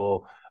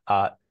individual,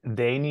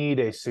 they need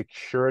a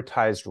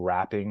securitized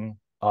wrapping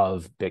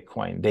of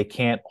Bitcoin. They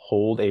can't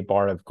hold a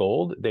bar of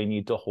gold. They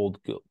need to hold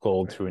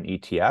gold through an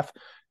ETF.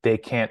 They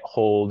can't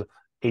hold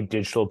a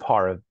digital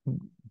bar of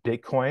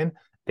Bitcoin.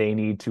 They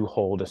need to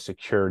hold a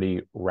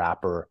security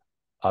wrapper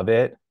of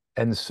it.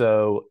 And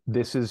so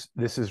this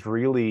is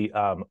really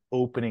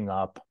opening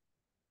up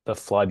the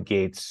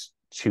floodgates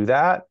to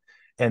that,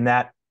 and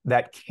that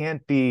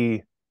can't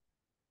be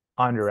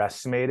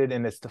underestimated.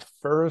 And it's the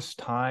first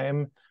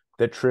time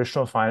that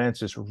traditional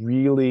finance is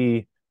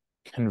really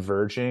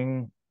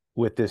converging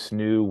with this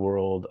new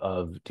world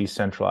of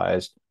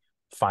decentralized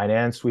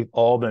finance. We've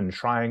all been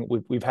trying.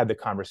 We've had the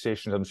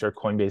conversations. I'm sure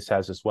Coinbase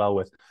has as well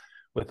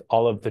with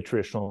all of the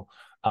traditional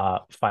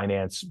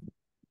finance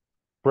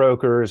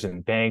brokers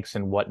and banks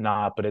and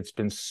whatnot. But it's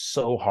been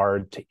so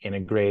hard to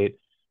integrate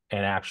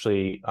and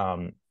actually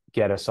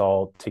get us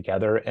all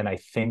together. And I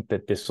think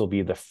that this will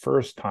be the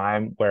first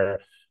time where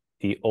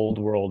the old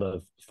world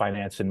of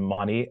finance and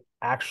money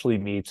actually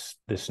meets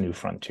this new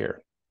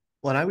frontier.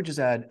 Well, and I would just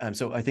add,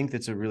 so I think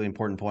that's a really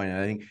important point. And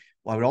I think,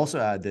 well, I would also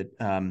add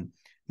that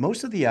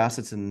most of the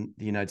assets in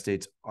the United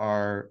States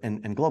are,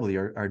 and globally,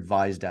 are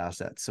advised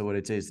assets. So what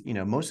it is,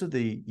 most of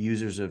the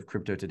users of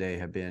crypto today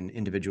have been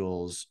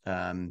individuals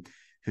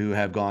who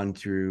have gone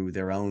through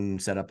their own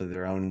setup of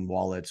their own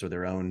wallets or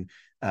their own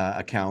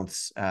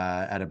accounts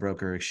at a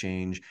broker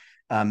exchange.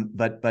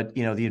 But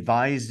the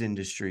advised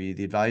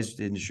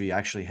industry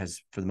actually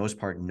has, for the most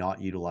part,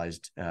 not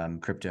utilized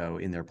crypto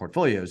in their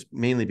portfolios,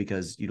 mainly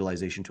because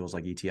utilization tools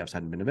like ETFs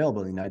hadn't been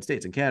available in the United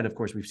States. And Canada, of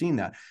course, we've seen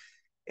that.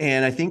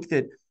 And I think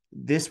that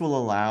this will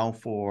allow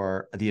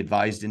for the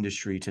advised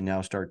industry to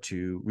now start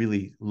to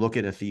really look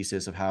at a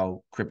thesis of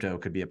how crypto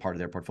could be a part of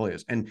their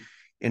portfolios.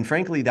 And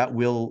frankly, that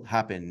will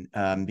happen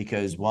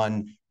because,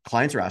 one,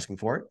 clients are asking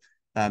for it.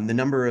 The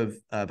number of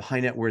high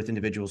net worth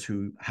individuals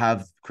who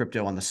have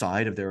crypto on the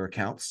side of their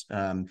accounts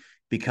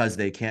because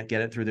they can't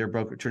get it through their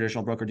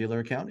traditional broker dealer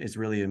account is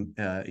really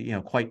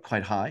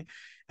quite high.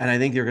 And I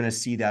think you're going to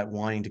see that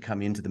wanting to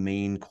come into the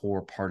main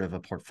core part of a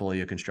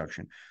portfolio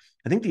construction.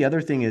 I think the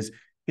other thing is,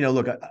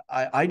 look,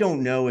 I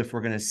don't know if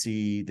we're going to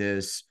see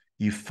this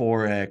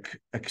euphoric,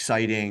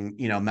 exciting,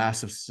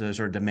 massive sort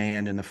of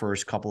demand in the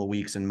first couple of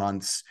weeks and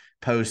months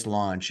post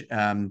launch.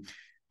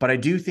 But I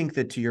do think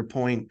that, to your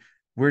point,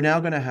 we're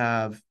now going to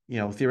have,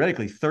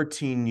 theoretically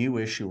 13 new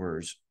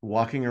issuers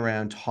walking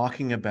around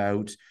talking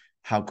about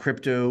how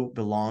crypto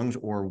belongs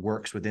or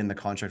works within the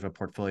contract of a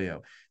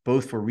portfolio,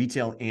 both for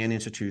retail and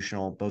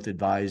institutional, both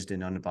advised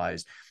and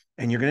unadvised.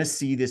 And you're going to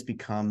see this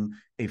become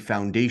a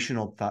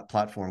foundational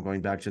platform,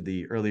 going back to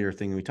the earlier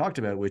thing we talked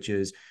about, which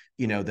is,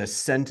 the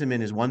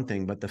sentiment is one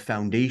thing, but the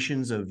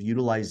foundations of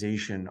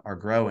utilization are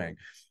growing.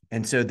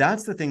 And so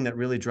that's the thing that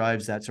really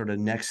drives that sort of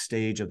next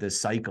stage of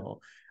this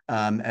cycle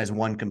as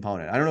one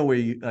component. I don't know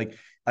where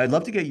I'd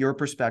love to get your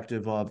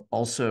perspective of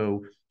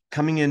also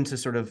coming into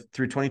sort of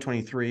through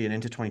 2023 and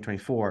into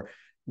 2024.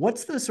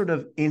 What's the sort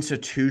of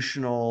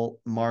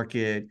institutional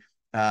market,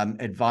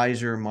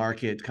 advisor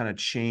market kind of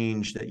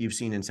change that you've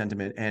seen in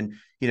sentiment? And,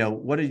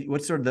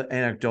 what's sort of the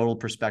anecdotal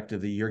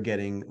perspective that you're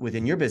getting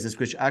within your business,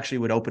 which actually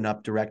would open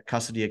up direct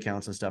custody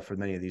accounts and stuff for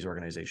many of these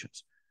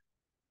organizations?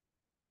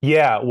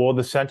 Yeah, well,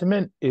 the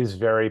sentiment is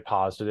very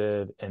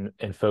positive,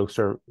 and folks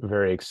are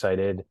very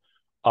excited.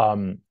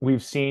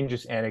 We've seen,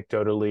 just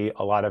anecdotally,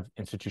 a lot of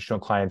institutional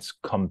clients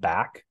come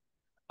back.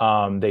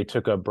 They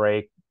took a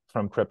break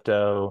from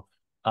crypto,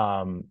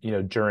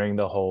 during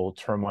the whole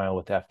turmoil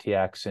with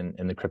FTX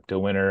and the crypto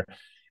winter,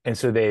 and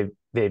so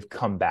they've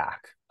come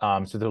back.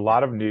 So there's a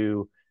lot of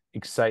new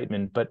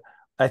excitement. But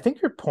I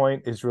think your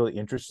point is really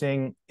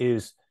interesting.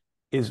 Is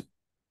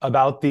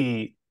about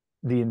the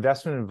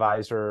investment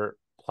advisor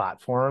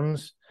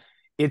platforms.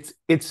 It's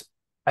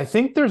I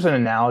think there's an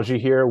analogy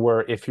here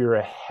where if you're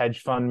a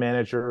hedge fund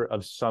manager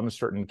of some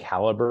certain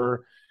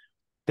caliber,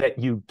 that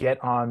you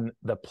get on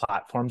the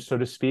platform, so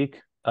to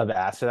speak, of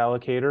asset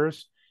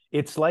allocators.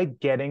 It's like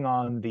getting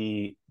on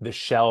the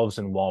shelves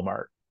in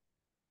Walmart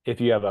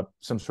if you have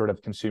some sort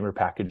of consumer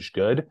packaged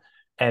good,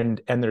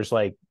 and there's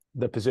like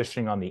the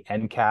positioning on the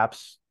end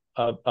caps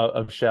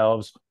of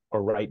shelves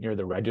or right near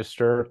the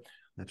register.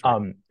 That's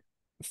right.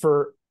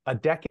 For a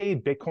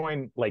decade,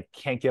 Bitcoin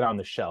can't get on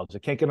the shelves.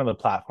 It can't get on the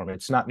platform.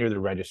 It's not near the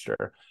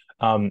register.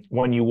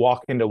 When you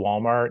walk into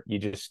Walmart,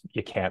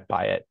 you can't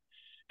buy it.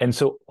 And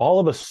so all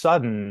of a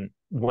sudden,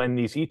 when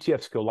these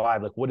ETFs go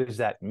live, what does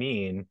that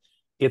mean?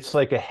 it's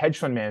like a hedge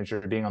fund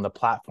manager being on the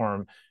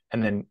platform,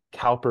 and then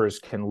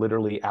CalPERS can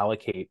literally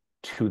allocate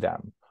to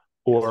them.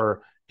 Yes.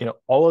 Or,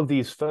 all of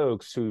these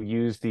folks who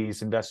use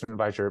these investment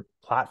advisor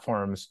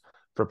platforms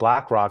for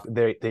BlackRock,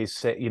 they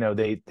say,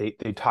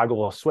 they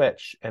toggle a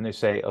switch and they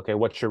say, okay,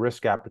 what's your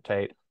risk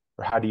appetite,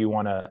 or how do you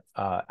want to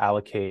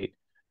allocate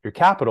your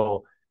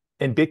capital?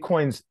 And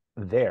Bitcoin's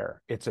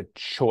there. It's a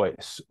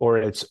choice, or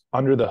it's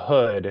under the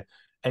hood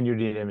and you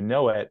didn't even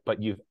know it,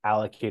 but you've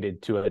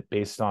allocated to it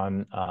based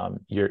on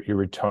your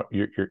return,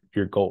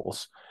 your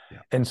goals. Yeah.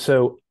 And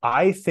so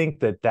I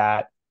think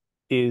that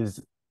is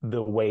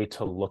the way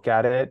to look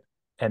at it,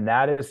 and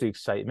that is the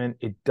excitement.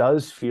 It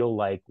does feel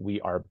like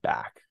we are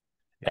back,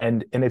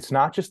 and it's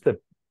not just the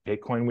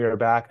Bitcoin we are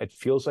back. It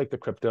feels like the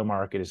crypto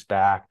market is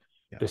back.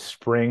 Yeah. The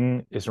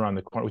spring is around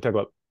the corner. We talk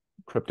about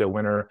crypto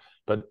winter,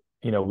 but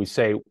we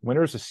say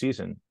winter is a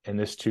season, and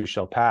this too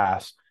shall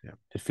pass. Yeah.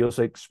 It feels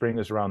like spring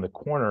is around the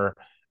corner,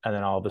 and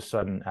then all of a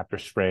sudden, after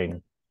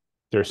spring,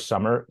 there's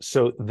summer.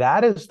 So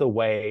that is the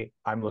way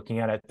I'm looking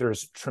at it.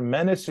 There's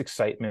tremendous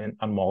excitement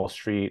on Wall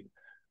Street.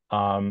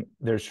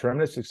 There's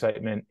tremendous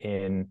excitement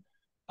in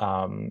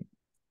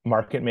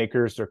market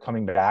makers. They're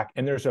coming back,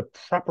 and there's a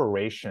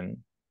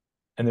preparation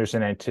and there's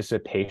an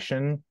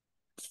anticipation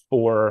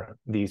for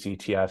these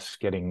ETFs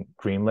getting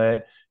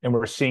greenlit. And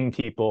we're seeing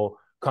people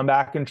come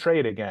back and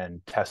trade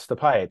again, test the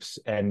pipes,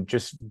 and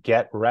just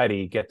get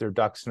ready, get their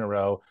ducks in a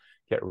row,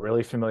 get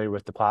really familiar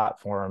with the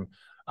platform,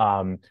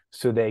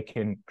 so they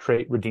can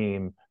create,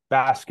 redeem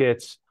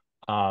baskets,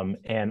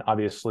 and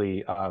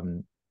obviously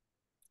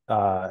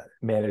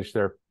manage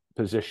their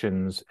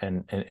positions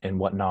and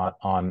whatnot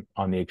on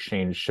the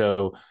exchange.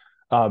 So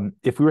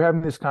if we were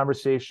having this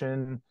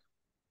conversation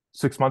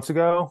 6 months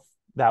ago,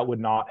 that would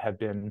not have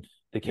been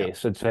the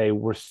case. I'd say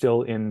we're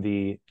still in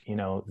the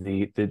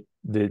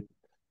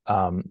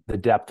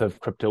depth of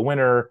crypto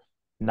winter.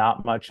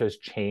 Not much has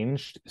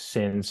changed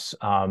since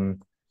 12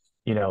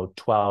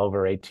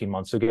 or 18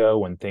 months ago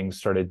when things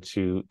started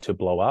to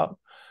blow up.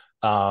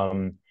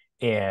 But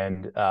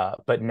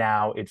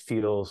now it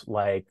feels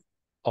like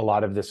a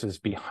lot of this is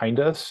behind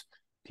us.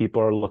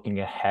 People are looking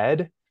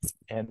ahead,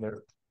 and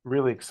they're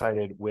really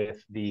excited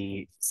with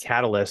the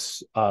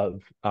catalysts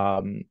of,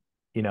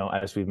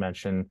 as we've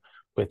mentioned,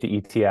 with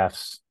the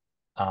ETFs,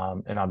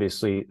 and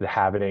obviously the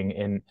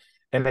halving.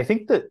 And I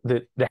think that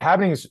the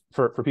halvings,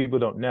 for people who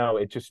don't know,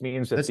 it just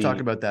means that let's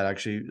talk about that.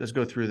 Actually, let's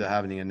go through the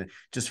halving, and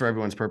just for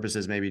everyone's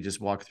purposes, maybe just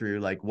walk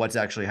through like what's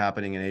actually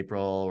happening in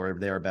April or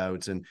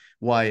thereabouts, and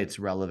why it's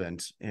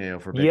relevant,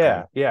 for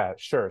Bitcoin. Yeah,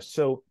 sure.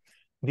 So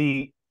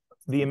the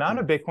amount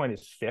of Bitcoin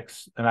is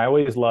fixed, and I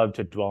always love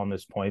to dwell on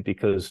this point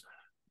because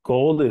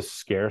gold is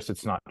scarce;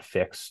 it's not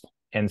fixed.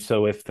 And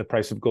so if the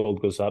price of gold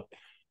goes up,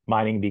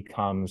 mining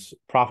becomes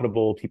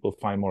profitable. People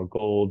find more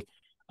gold.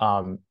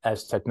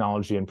 As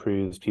technology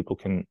improves, people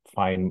can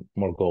find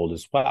more gold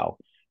as well.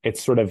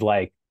 It's sort of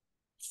like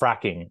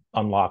fracking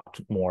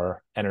unlocked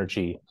more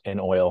energy and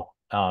oil,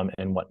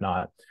 and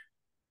whatnot.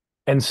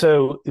 And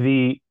so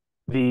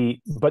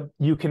but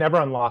you can never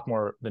unlock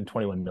more than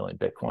 21 million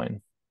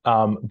Bitcoin.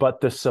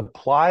 But the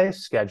supply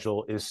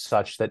schedule is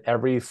such that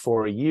every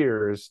 4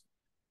 years,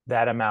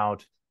 that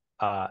amount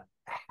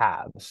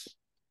halves.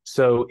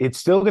 So it's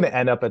still going to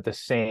end up at the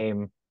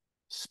same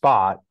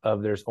spot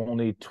of there's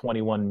only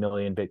 21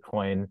 million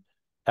Bitcoin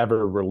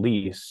ever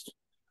released.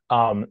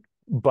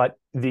 But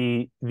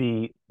the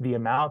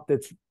amount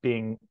that's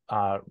being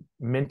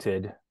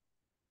minted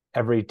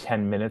every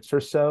 10 minutes or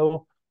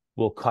so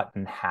will cut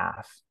in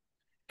half.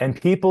 And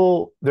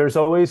people, there's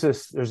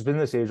been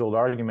this age-old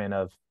argument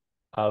of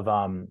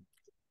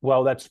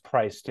well, that's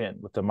priced in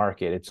with the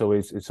market. It's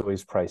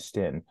always priced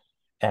in,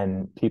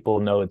 and people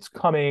know it's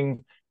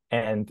coming,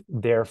 and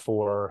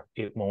therefore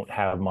it won't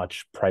have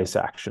much price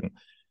action.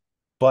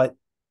 But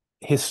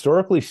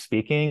historically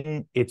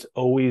speaking, it's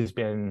always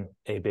been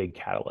a big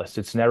catalyst.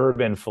 It's never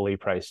been fully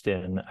priced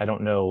in. I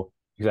don't know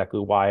exactly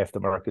why, if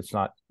the market's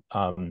not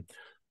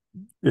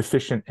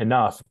efficient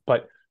enough.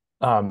 But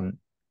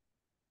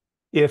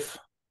if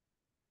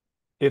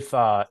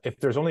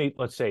there's only,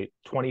 let's say,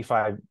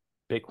 25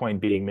 Bitcoin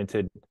being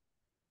minted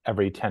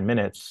every 10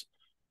 minutes,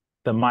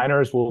 the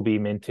miners will be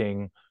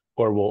minting,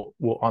 or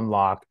will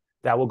unlock,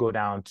 that will go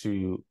down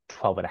to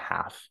 12 and a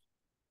half.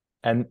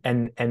 And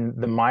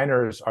the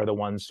miners are the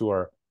ones who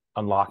are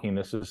unlocking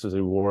this. This is a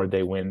reward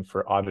they win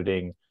for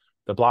auditing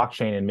the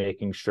blockchain and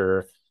making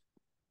sure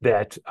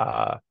that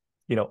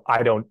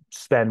I don't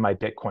spend my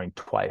Bitcoin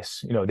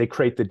twice. They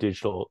create the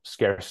digital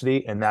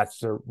scarcity, and that's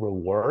the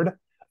reward.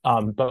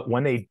 But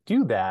when they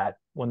do that,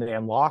 when they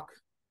unlock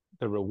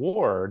the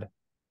reward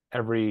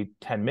every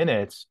 10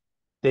 minutes,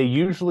 they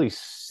usually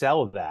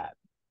sell that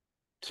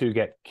to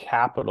get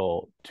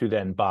capital to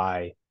then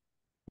buy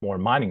more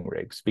mining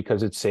rigs,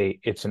 because it's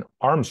an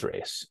arms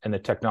race, and the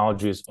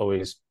technology is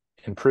always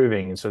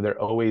improving. And so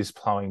they're always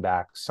plowing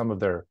back some of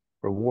their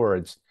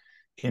rewards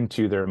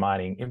into their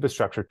mining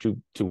infrastructure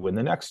to win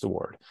the next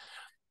award.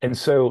 And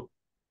so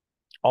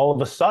all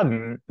of a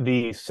sudden,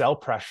 the sell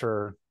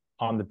pressure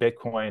on the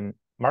Bitcoin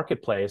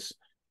marketplace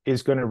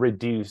is going to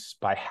reduce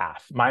by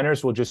half.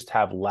 Miners will just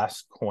have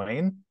less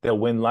coin. They'll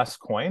win less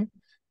coin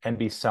and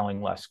be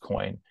selling less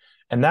coin.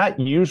 And that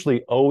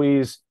usually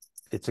always,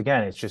 it's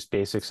just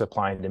basic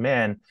supply and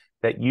demand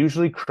that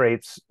usually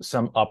creates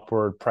some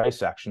upward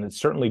price action. It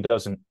certainly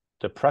doesn't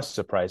depress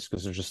the price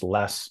because there's just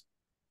less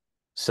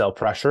sell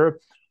pressure.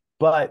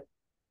 But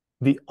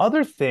the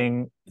other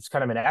thing, it's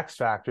kind of an X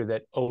factor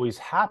that always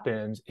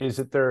happens, is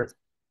that there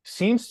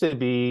seems to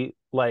be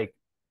like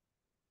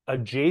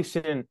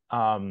adjacent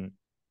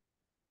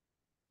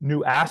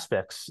new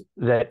aspects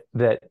that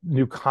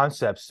new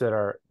concepts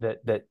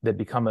that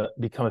become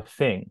a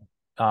thing,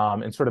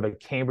 and sort of a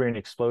Cambrian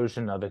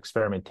explosion of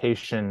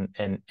experimentation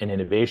and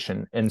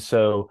innovation. And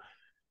so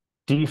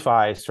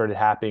DeFi started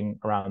happening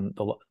around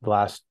the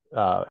last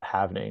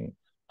halving.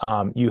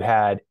 You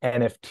had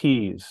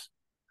NFTs.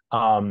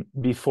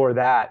 Before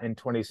that, in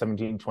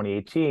 2017,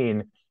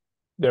 2018,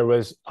 there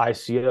was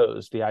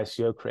ICOs, the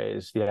ICO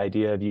craze, the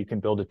idea of you can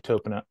build a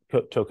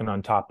token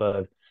on top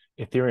of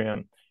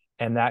Ethereum,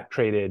 and that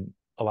created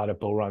a lot of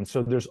bull runs.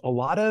 So there's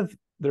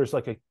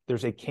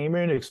a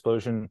Cambrian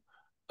explosion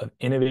of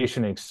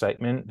innovation and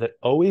excitement that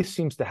always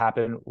seems to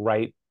happen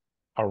right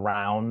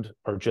around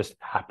or just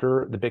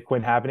after the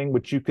Bitcoin halving,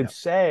 which you could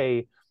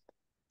say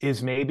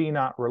is maybe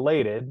not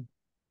related,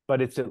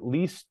 but it's at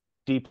least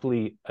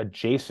deeply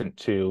adjacent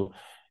to,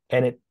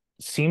 and it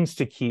seems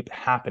to keep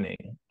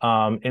happening.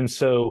 And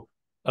so,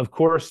 of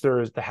course,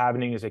 there's the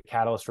halving is a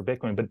catalyst for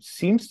Bitcoin, but it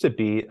seems to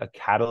be a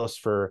catalyst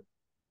for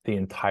the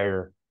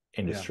entire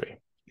industry. Yeah.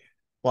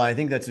 Well, I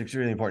think that's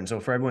extremely important. So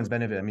for everyone's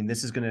benefit, I mean,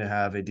 this is going to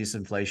have a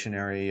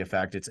disinflationary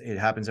effect. It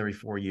happens every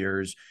 4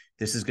 years.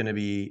 This is going to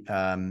be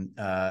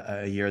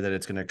a year that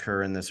it's going to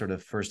occur in the sort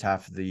of first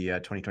half of the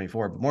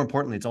 2024. But more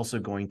importantly, it's also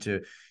going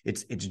to,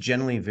 it's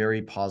generally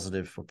very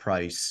positive for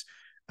price,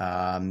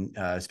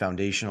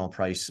 foundational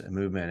price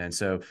movement. And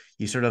so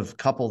you sort of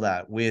couple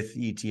that with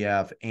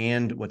ETF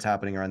and what's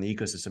happening around the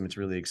ecosystem. It's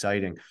really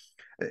exciting.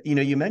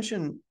 You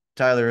mentioned,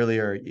 Tyler,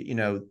 earlier,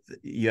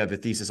 you have a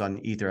thesis on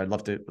Ether. I'd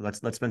love to, let's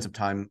spend some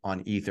time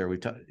on Ether. We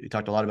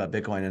talked a lot about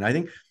Bitcoin. And I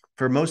think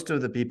for most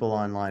of the people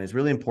online, it's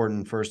really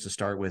important first to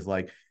start with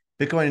like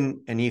Bitcoin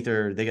and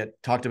Ether. They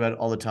get talked about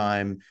all the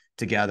time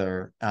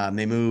together.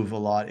 They move a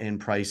lot in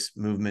price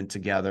movement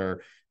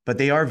together, but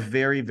they are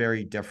very,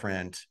 very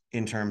different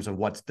in terms of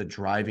what's the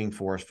driving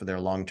force for their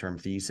long-term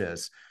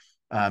thesis.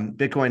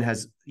 Bitcoin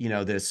has,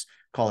 this,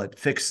 call it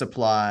fixed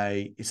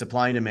supply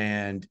and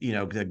demand,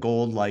 the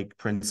gold-like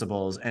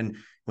principles. And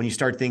when you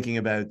start thinking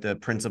about the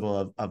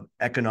principle of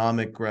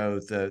economic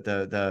growth,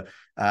 the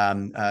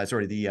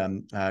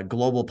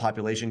global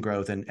population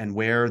growth, and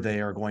where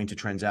they are going to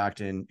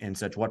transact in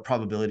such, what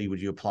probability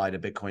would you apply to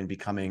Bitcoin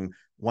becoming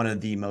one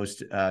of the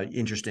most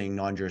interesting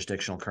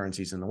non-jurisdictional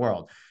currencies in the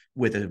world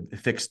with a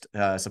fixed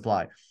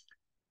supply?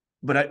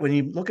 But when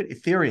you look at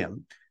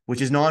Ethereum,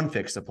 which is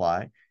non-fixed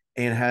supply,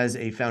 and has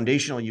a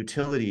foundational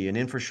utility and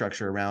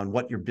infrastructure around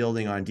what you're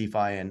building on DeFi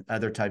and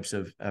other types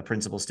of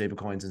principal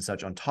stablecoins and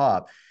such on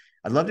top.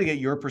 I'd love to get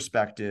your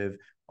perspective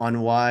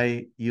on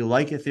why you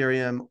like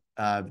Ethereum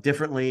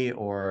differently,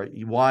 or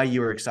why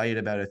you are excited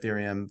about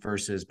Ethereum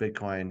versus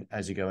Bitcoin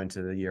as you go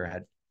into the year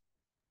ahead.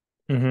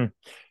 Mm-hmm.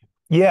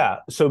 Yeah,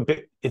 so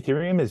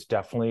Ethereum is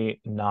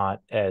definitely not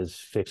as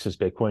fixed as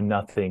Bitcoin.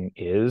 Nothing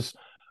is.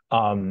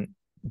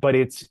 But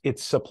its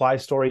supply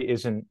story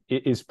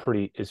is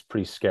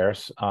pretty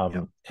scarce,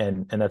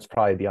 and that's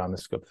probably beyond the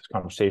scope of this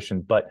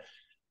conversation. But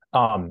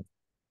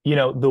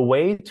the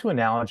way to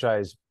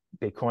analogize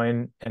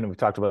Bitcoin, and we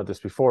talked about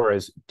this before,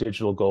 is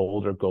digital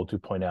gold or gold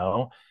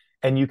 2.0,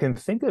 and you can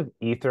think of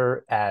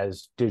Ether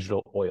as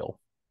digital oil.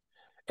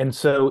 And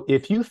so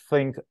if you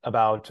think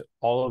about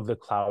all of the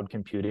cloud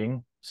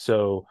computing,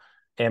 so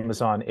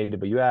Amazon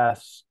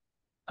AWS,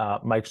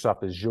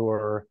 Microsoft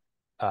Azure,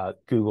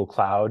 Google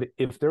Cloud,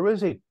 if there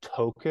was a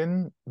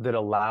token that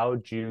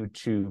allowed you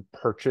to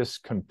purchase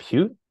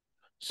compute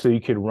so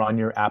you could run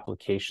your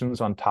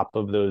applications on top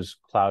of those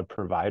cloud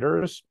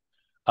providers,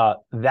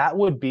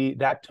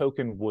 that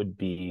token would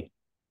be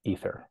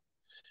Ether.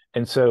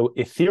 And so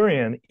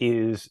Ethereum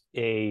is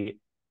a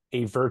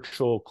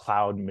virtual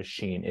cloud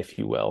machine, if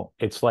you will.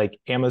 It's like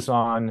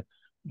Amazon,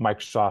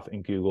 Microsoft,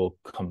 and Google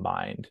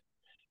combined.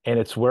 And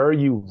it's where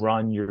you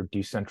run your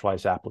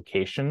decentralized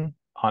application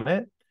on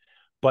it.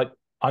 But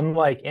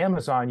unlike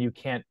Amazon, you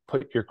can't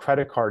put your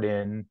credit card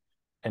in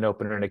and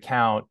open an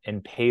account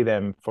and pay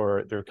them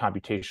for their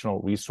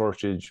computational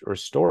resources or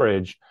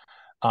storage.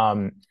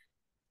 The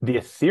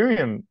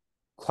Ethereum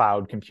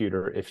cloud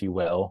computer, if you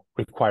will,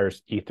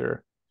 requires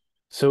Ether.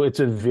 So it's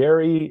a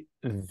very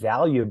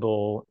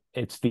valuable,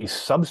 it's the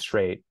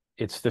substrate,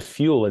 it's the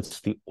fuel,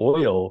 it's the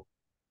oil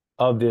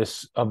of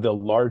the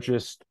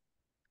largest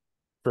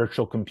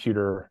virtual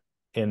computer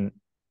in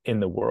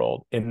the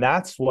world. And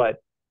that's what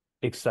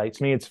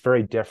excites me. It's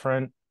very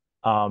different.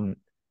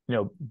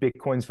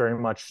 Bitcoin's very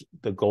much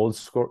the gold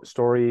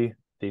story,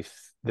 the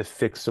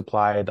fixed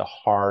supply, the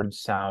hard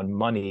sound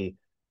money.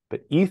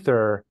 But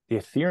Ether, the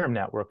Ethereum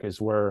network,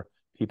 is where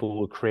people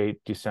will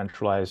create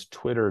decentralized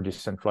Twitter,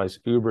 decentralized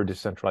Uber,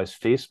 decentralized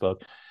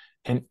Facebook.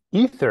 And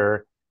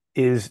Ether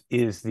is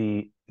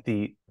the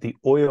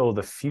oil,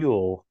 the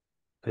fuel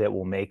that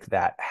will make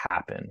that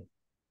happen.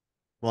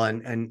 Well,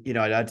 and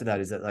I'd add to that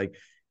is that, like,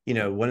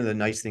 one of the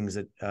nice things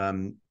that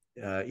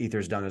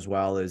Ether's done as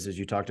well is, as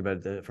you talked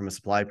about, from a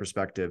supply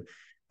perspective,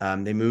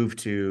 they moved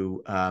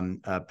to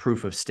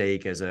proof of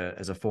stake as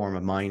a form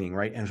of mining,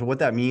 right? And so what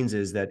that means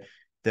is that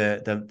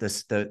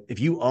if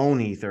you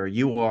own Ether,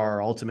 you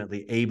are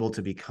ultimately able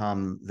to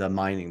become the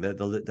mining,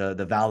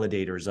 the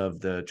validators of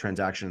the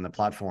transaction and the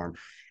platform,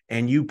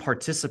 and you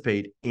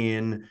participate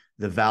in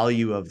the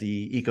value of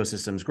the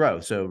ecosystem's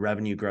growth. So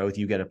revenue growth,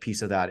 you get a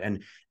piece of that.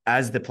 And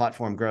as the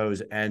platform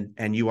grows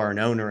and you are an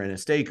owner and a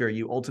staker,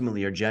 you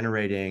ultimately are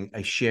generating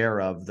a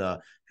share of the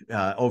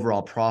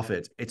overall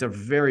profit. It's a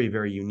very,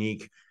 very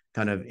unique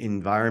kind of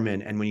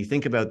environment. And when you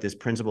think about this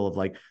principle of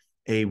like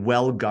a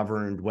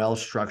well-governed,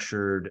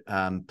 well-structured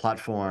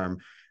platform,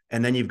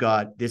 and then you've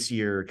got this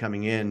year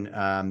coming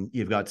in,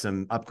 you've got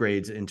some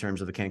upgrades in terms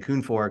of the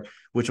Cancun fork,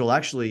 which will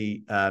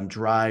actually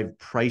drive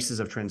prices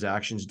of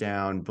transactions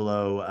down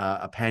below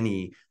a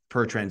penny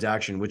per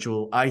transaction, which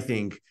will, I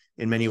think,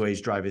 in many ways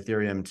drive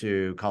Ethereum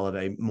to call it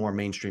a more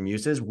mainstream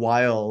uses,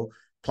 while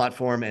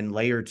platform and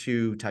layer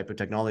 2 type of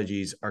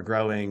technologies are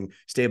growing,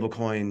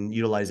 stablecoin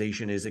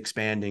utilization is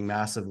expanding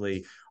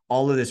massively,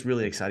 all of this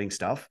really exciting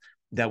stuff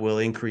that will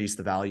increase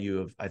the value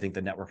of, I think,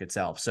 the network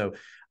itself. So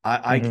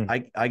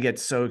I get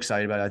so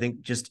excited about it. I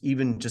think just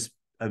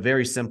a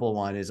very simple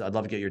one is, I'd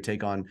love to get your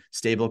take on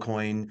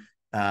stablecoin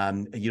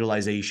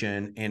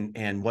utilization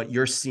and what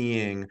you're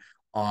seeing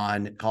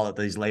on, call it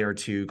these layer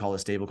 2, call it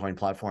stablecoin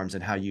platforms,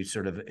 and how you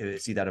sort of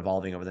see that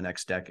evolving over the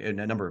next decade, in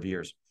a number of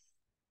years.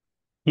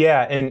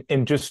 Yeah,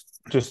 and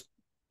just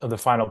the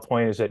final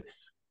point is that,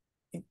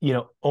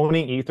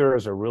 owning Ether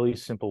is a really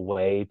simple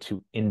way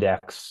to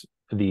index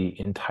the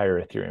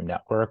entire Ethereum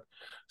network.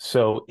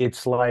 So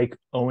it's like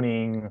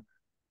owning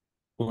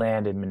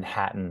land in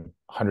Manhattan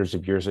hundreds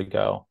of years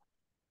ago.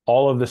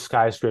 All of the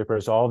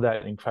skyscrapers, all of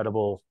that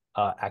incredible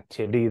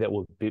activity that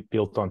will be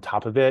built on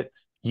top of it,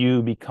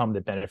 you become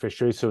the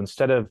beneficiary. So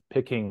instead of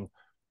picking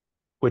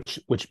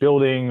which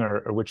building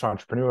or which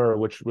entrepreneur or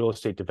which real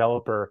estate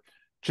developer,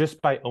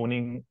 just by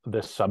owning the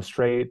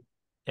substrate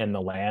and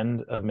the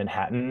land of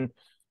Manhattan,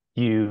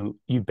 you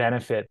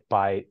benefit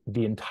by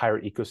the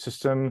entire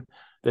ecosystem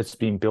that's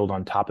being built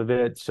on top of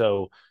it.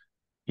 So,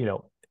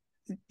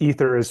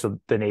 Ether is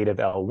the native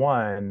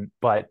L1,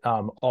 but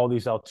all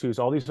these L2s,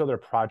 all these other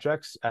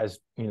projects, as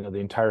the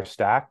entire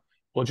stack,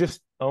 will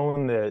just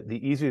own the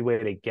easy way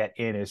to get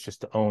in is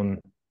just to own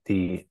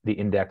the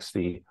index,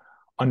 the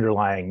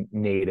underlying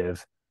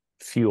native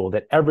fuel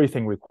that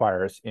everything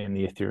requires in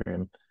the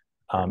Ethereum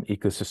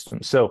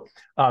ecosystem. So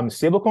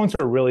stablecoins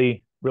are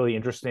really, really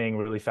interesting,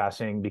 really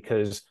fascinating,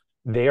 because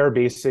they are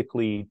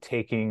basically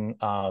taking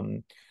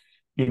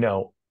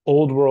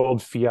old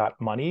world fiat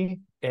money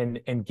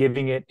and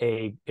giving it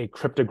a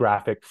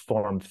cryptographic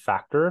form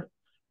factor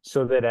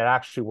so that it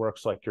actually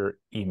works like your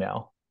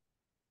email.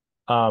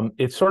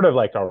 It's sort of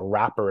like a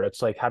wrapper.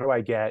 It's like, how do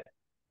I get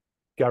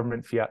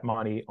government fiat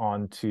money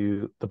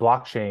onto the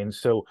blockchain?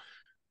 So,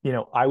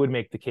 I would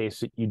make the case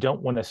that you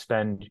don't want to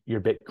spend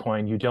your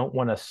Bitcoin. You don't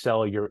want to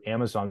sell your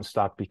Amazon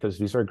stock, because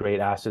these are great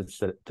assets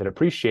that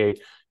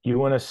appreciate. You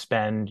want to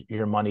spend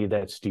your money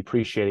that's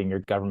depreciating, your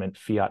government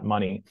fiat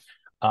money.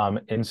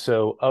 And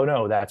so, oh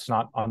no, that's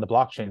not on the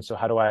blockchain. So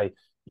how do I,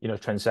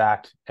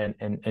 transact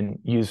and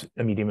use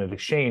a medium of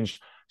exchange?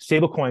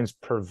 Stablecoins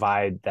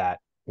provide that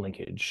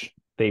linkage.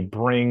 They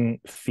bring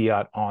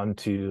fiat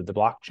onto the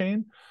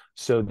blockchain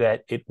so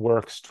that it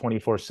works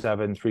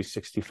 24/7,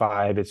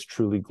 365. It's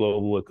truly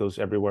global. It goes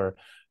everywhere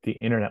the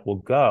internet will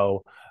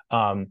go.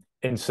 And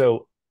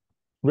so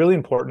really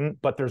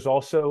important, but there's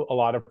also a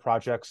lot of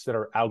projects that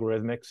are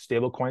algorithmic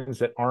stablecoins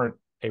that aren't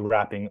a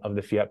wrapping of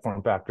the fiat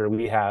form factor.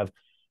 We have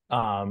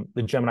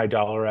the Gemini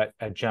dollar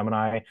at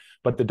Gemini,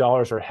 but the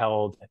dollars are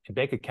held in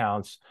bank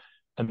accounts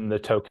and the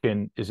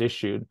token is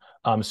issued.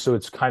 So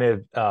it's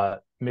kind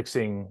of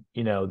mixing,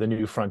 the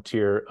new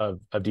frontier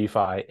of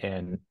DeFi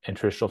and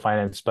traditional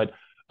finance. But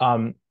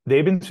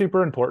they've been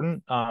super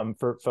important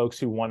for folks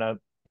who want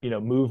to,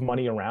 move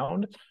money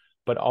around,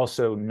 but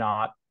also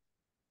not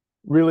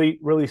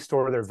really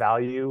store their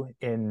value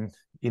in,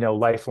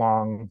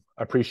 lifelong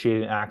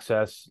appreciating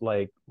access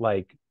like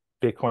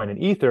Bitcoin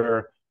and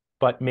Ether.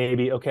 But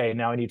maybe, okay,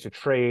 now I need to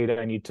trade,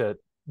 I need to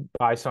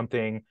buy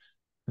something.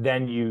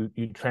 Then you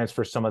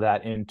transfer some of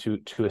that into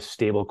a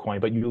stable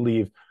coin, but you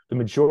leave the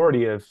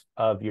majority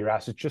of your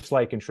assets, just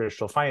like in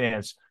traditional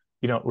finance.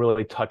 You don't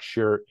really touch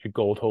your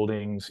gold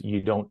holdings.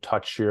 You don't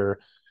touch your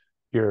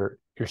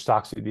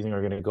stocks that you think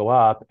are going to go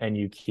up, and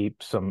you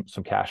keep some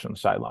cash on the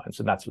sidelines.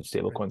 And that's what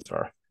stable coins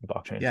are in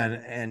blockchain. Yeah,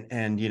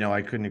 and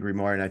I couldn't agree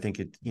more. And I think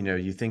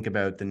you think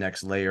about the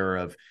next layer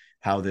of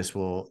how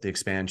the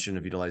expansion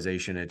of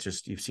utilization. It's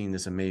just, you've seen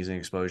this amazing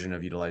explosion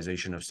of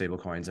utilization of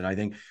stablecoins, and I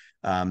think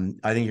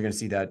you're going to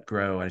see that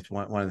grow. And it's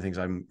one of the things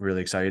I'm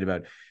really excited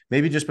about.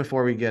 Maybe just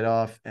before we get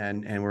off,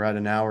 and we're at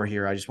an hour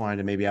here, I just wanted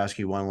to maybe ask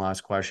you one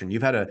last question.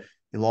 You've had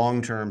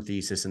long-term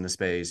thesis in the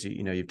space.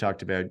 You've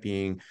talked about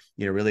being,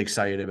 really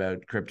excited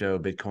about crypto,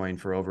 Bitcoin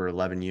for over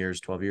 11 years,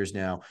 12 years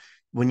now.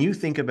 When you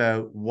think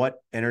about what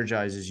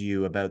energizes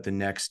you about the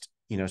next,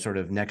 sort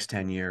of next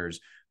 10 years,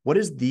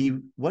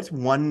 what's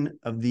one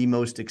of the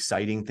most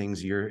exciting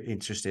things you're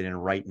interested in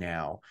right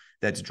now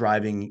that's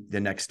driving the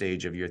next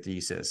stage of your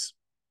thesis?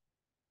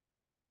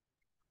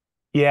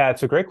 Yeah,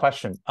 it's a great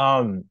question.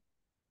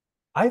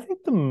 I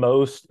think the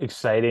most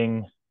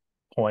exciting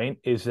point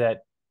is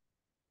that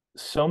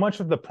so much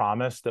of the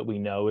promise that we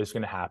know is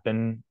going to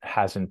happen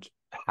hasn't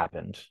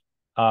happened.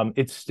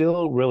 It's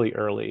still really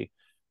early.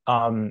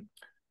 Um,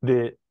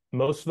 the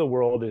Most of the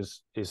world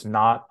is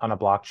not on a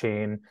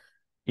blockchain.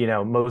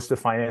 Most of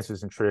finance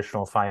is in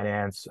traditional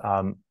finance.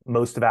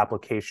 Most of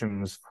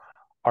applications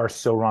are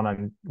still run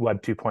on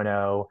Web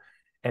 2.0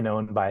 and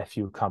owned by a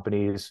few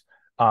companies.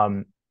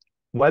 Um,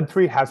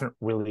 Web3 hasn't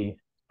really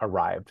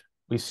arrived.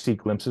 We see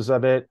glimpses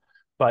of it,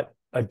 but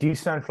a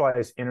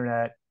decentralized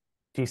internet,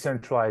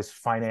 decentralized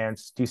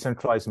finance,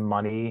 decentralized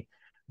money,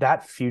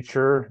 that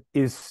future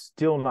is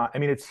still not, I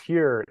mean, it's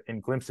here in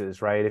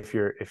glimpses, right? If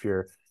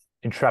you're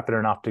intrepid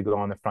enough to go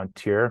on the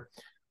frontier,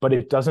 but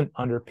it doesn't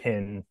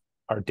underpin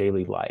our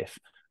daily life.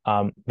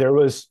 There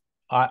was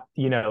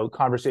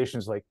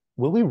conversations like,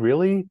 will we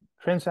really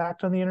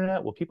transact on the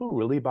internet? Will people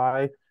really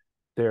buy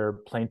their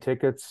plane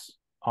tickets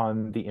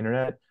on the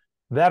internet?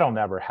 That'll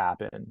never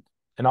happen.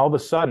 And all of a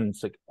sudden,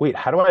 it's like, wait,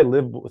 how do I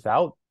live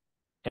without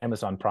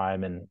Amazon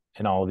Prime and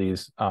all of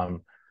these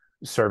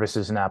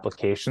services and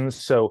applications?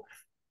 So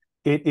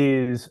it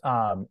is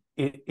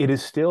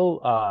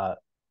still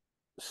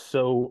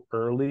so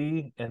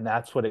early, and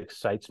that's what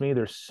excites me.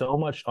 There's so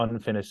much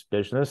unfinished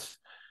business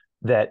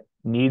that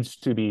needs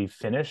to be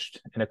finished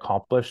and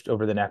accomplished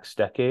over the next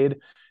decade.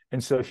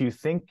 And so if you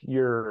think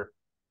you're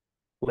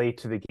late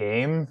to the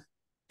game,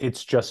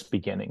 it's just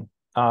beginning.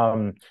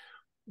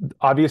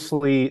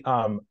 Obviously,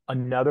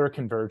 another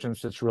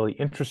convergence that's really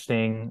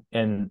interesting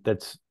and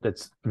that's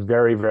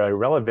very, very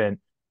relevant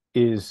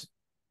is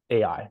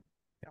AI.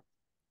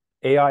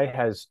 AI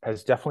has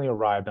definitely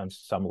arrived on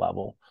some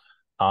level.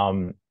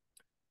 Um,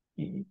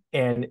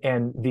 and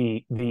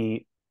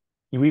the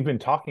we've been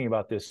talking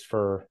about this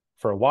for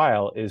a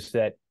while, is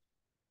that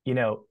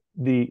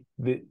the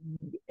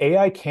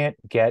AI can't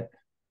get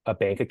a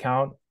bank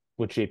account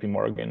with JP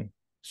Morgan.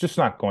 It's just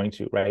not going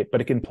to, right?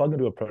 But it can plug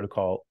into a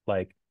protocol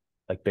like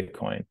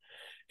Bitcoin.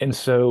 And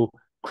so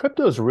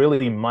crypto is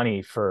really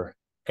money for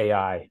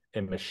AI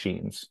and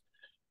machines.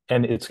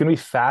 And it's going to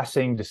be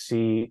fascinating to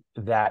see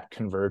that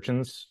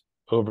convergence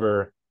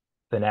over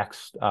the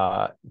next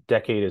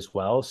decade as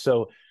well.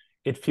 So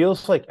it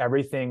feels like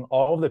everything,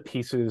 all of the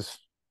pieces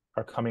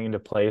are coming into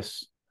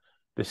place.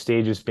 The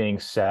stage is being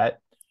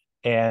set.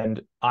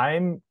 And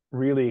I'm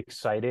really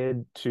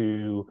excited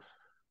to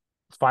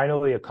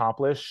finally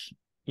accomplish,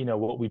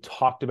 what we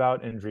talked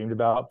about and dreamed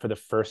about for the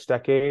first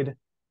decade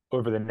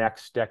over the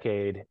next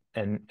decade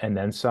and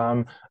then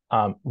some.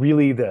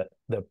 Really the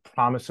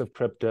promise of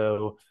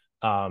crypto,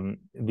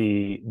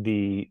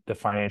 the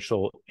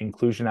financial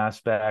inclusion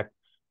aspect,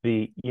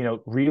 the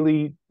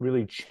really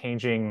really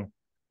changing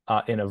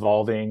and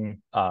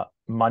evolving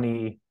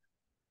money,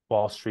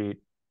 Wall Street,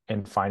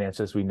 and finance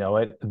as we know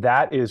it.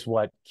 That is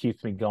what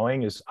keeps me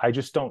going. Is I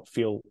just don't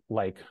feel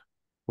like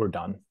we're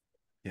done.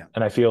 Yeah.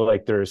 And I feel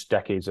like there's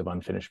decades of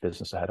unfinished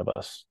business ahead of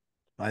us.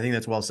 I think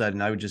that's well said.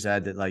 And I would just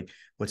add that, like,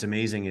 what's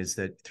amazing is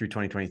that through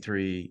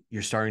 2023,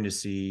 you're starting to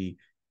see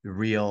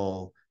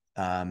real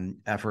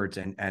efforts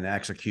and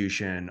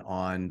execution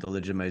on the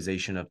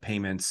legitimization of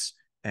payments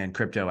and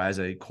crypto as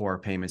a core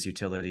payments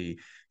utility.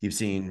 You've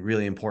seen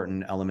really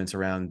important elements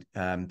around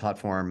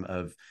platform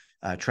of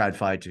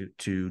TradFi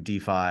to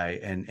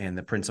DeFi and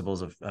the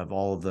principles of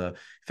all of the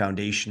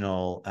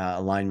foundational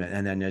alignment.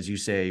 And then, as you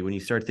say, when you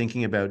start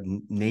thinking about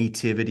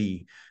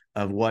nativity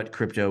of what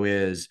crypto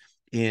is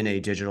in a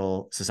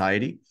digital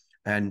society,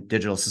 and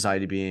digital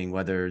society being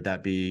whether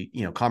that be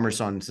commerce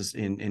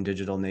in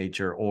digital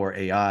nature or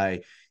AI,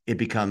 it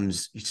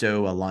becomes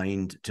so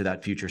aligned to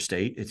that future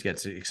state. It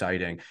gets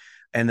exciting.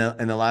 And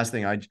the last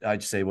thing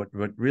I'd say, what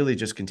really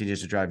just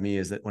continues to drive me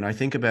is that when I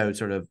think about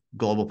sort of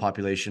global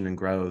population and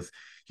growth,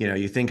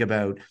 you think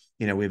about,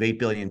 we have 8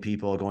 billion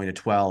people going to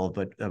 12,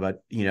 but about,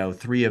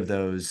 3 of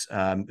those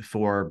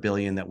 4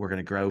 billion that we're going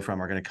to grow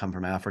from are going to come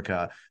from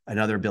Africa.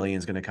 Another billion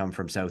is going to come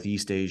from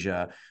Southeast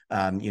Asia,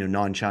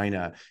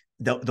 non-China.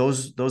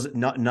 Those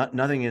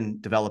nothing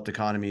in developed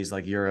economies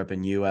like Europe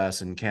and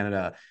US and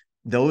Canada.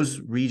 Those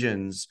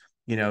regions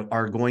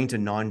are going to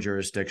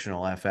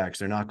non-jurisdictional FX.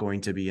 They're not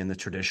going to be in the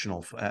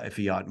traditional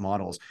fiat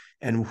models.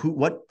 And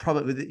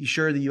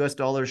sure, the US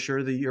dollar,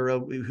 sure, the euro,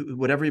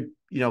 whatever,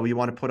 you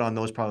want to put on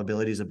those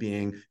probabilities of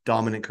being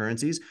dominant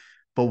currencies.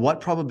 But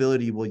what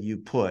probability will you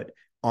put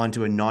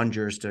onto a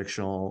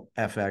non-jurisdictional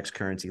FX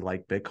currency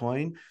like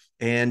Bitcoin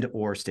and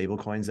or stable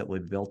coins that will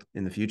be built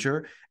in the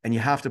future? And you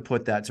have to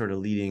put that sort of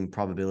leading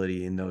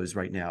probability in those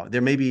right now. They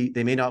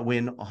may not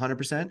win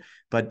 100%,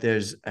 but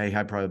there's a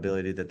high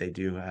probability that they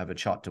do have a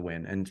shot to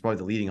win, and it's probably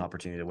the leading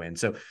opportunity to win.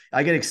 So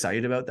I get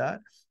excited about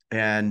that.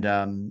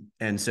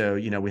 And so,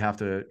 you know, we have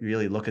to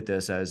really look at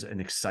this as an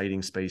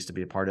exciting space to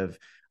be a part of.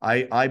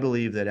 I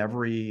believe that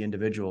every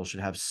individual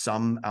should have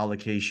some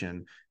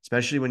allocation,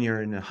 especially when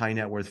you're in a high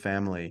net worth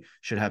family,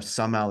 should have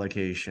some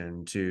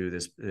allocation to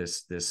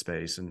this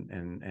space,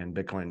 and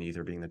Bitcoin and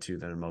Ether being the two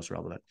that are most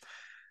relevant.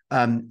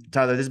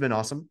 Tyler, this has been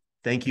awesome.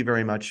 Thank you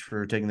very much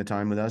for taking the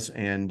time with us.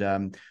 And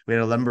we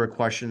had a number of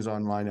questions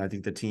online. I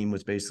think the team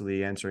was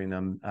basically answering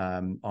them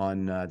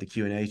on the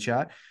Q&A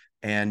chat.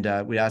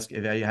 And we ask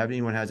if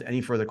anyone has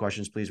any further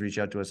questions, please reach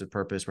out to us at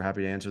Purpose. We're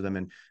happy to answer them.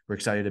 And we're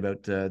excited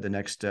about the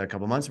next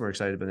couple of months. We're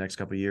excited about the next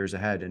couple of years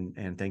ahead.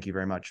 And thank you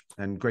very much.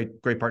 And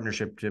great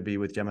partnership to be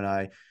with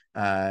Gemini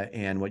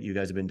and what you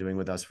guys have been doing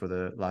with us for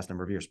the last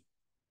number of years.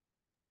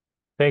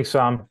 Thanks,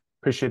 Sam.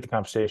 Appreciate the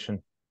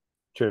conversation.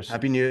 Cheers.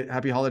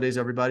 Happy holidays,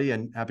 everybody,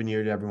 and happy New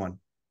Year to everyone.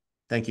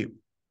 Thank you.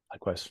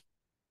 Likewise.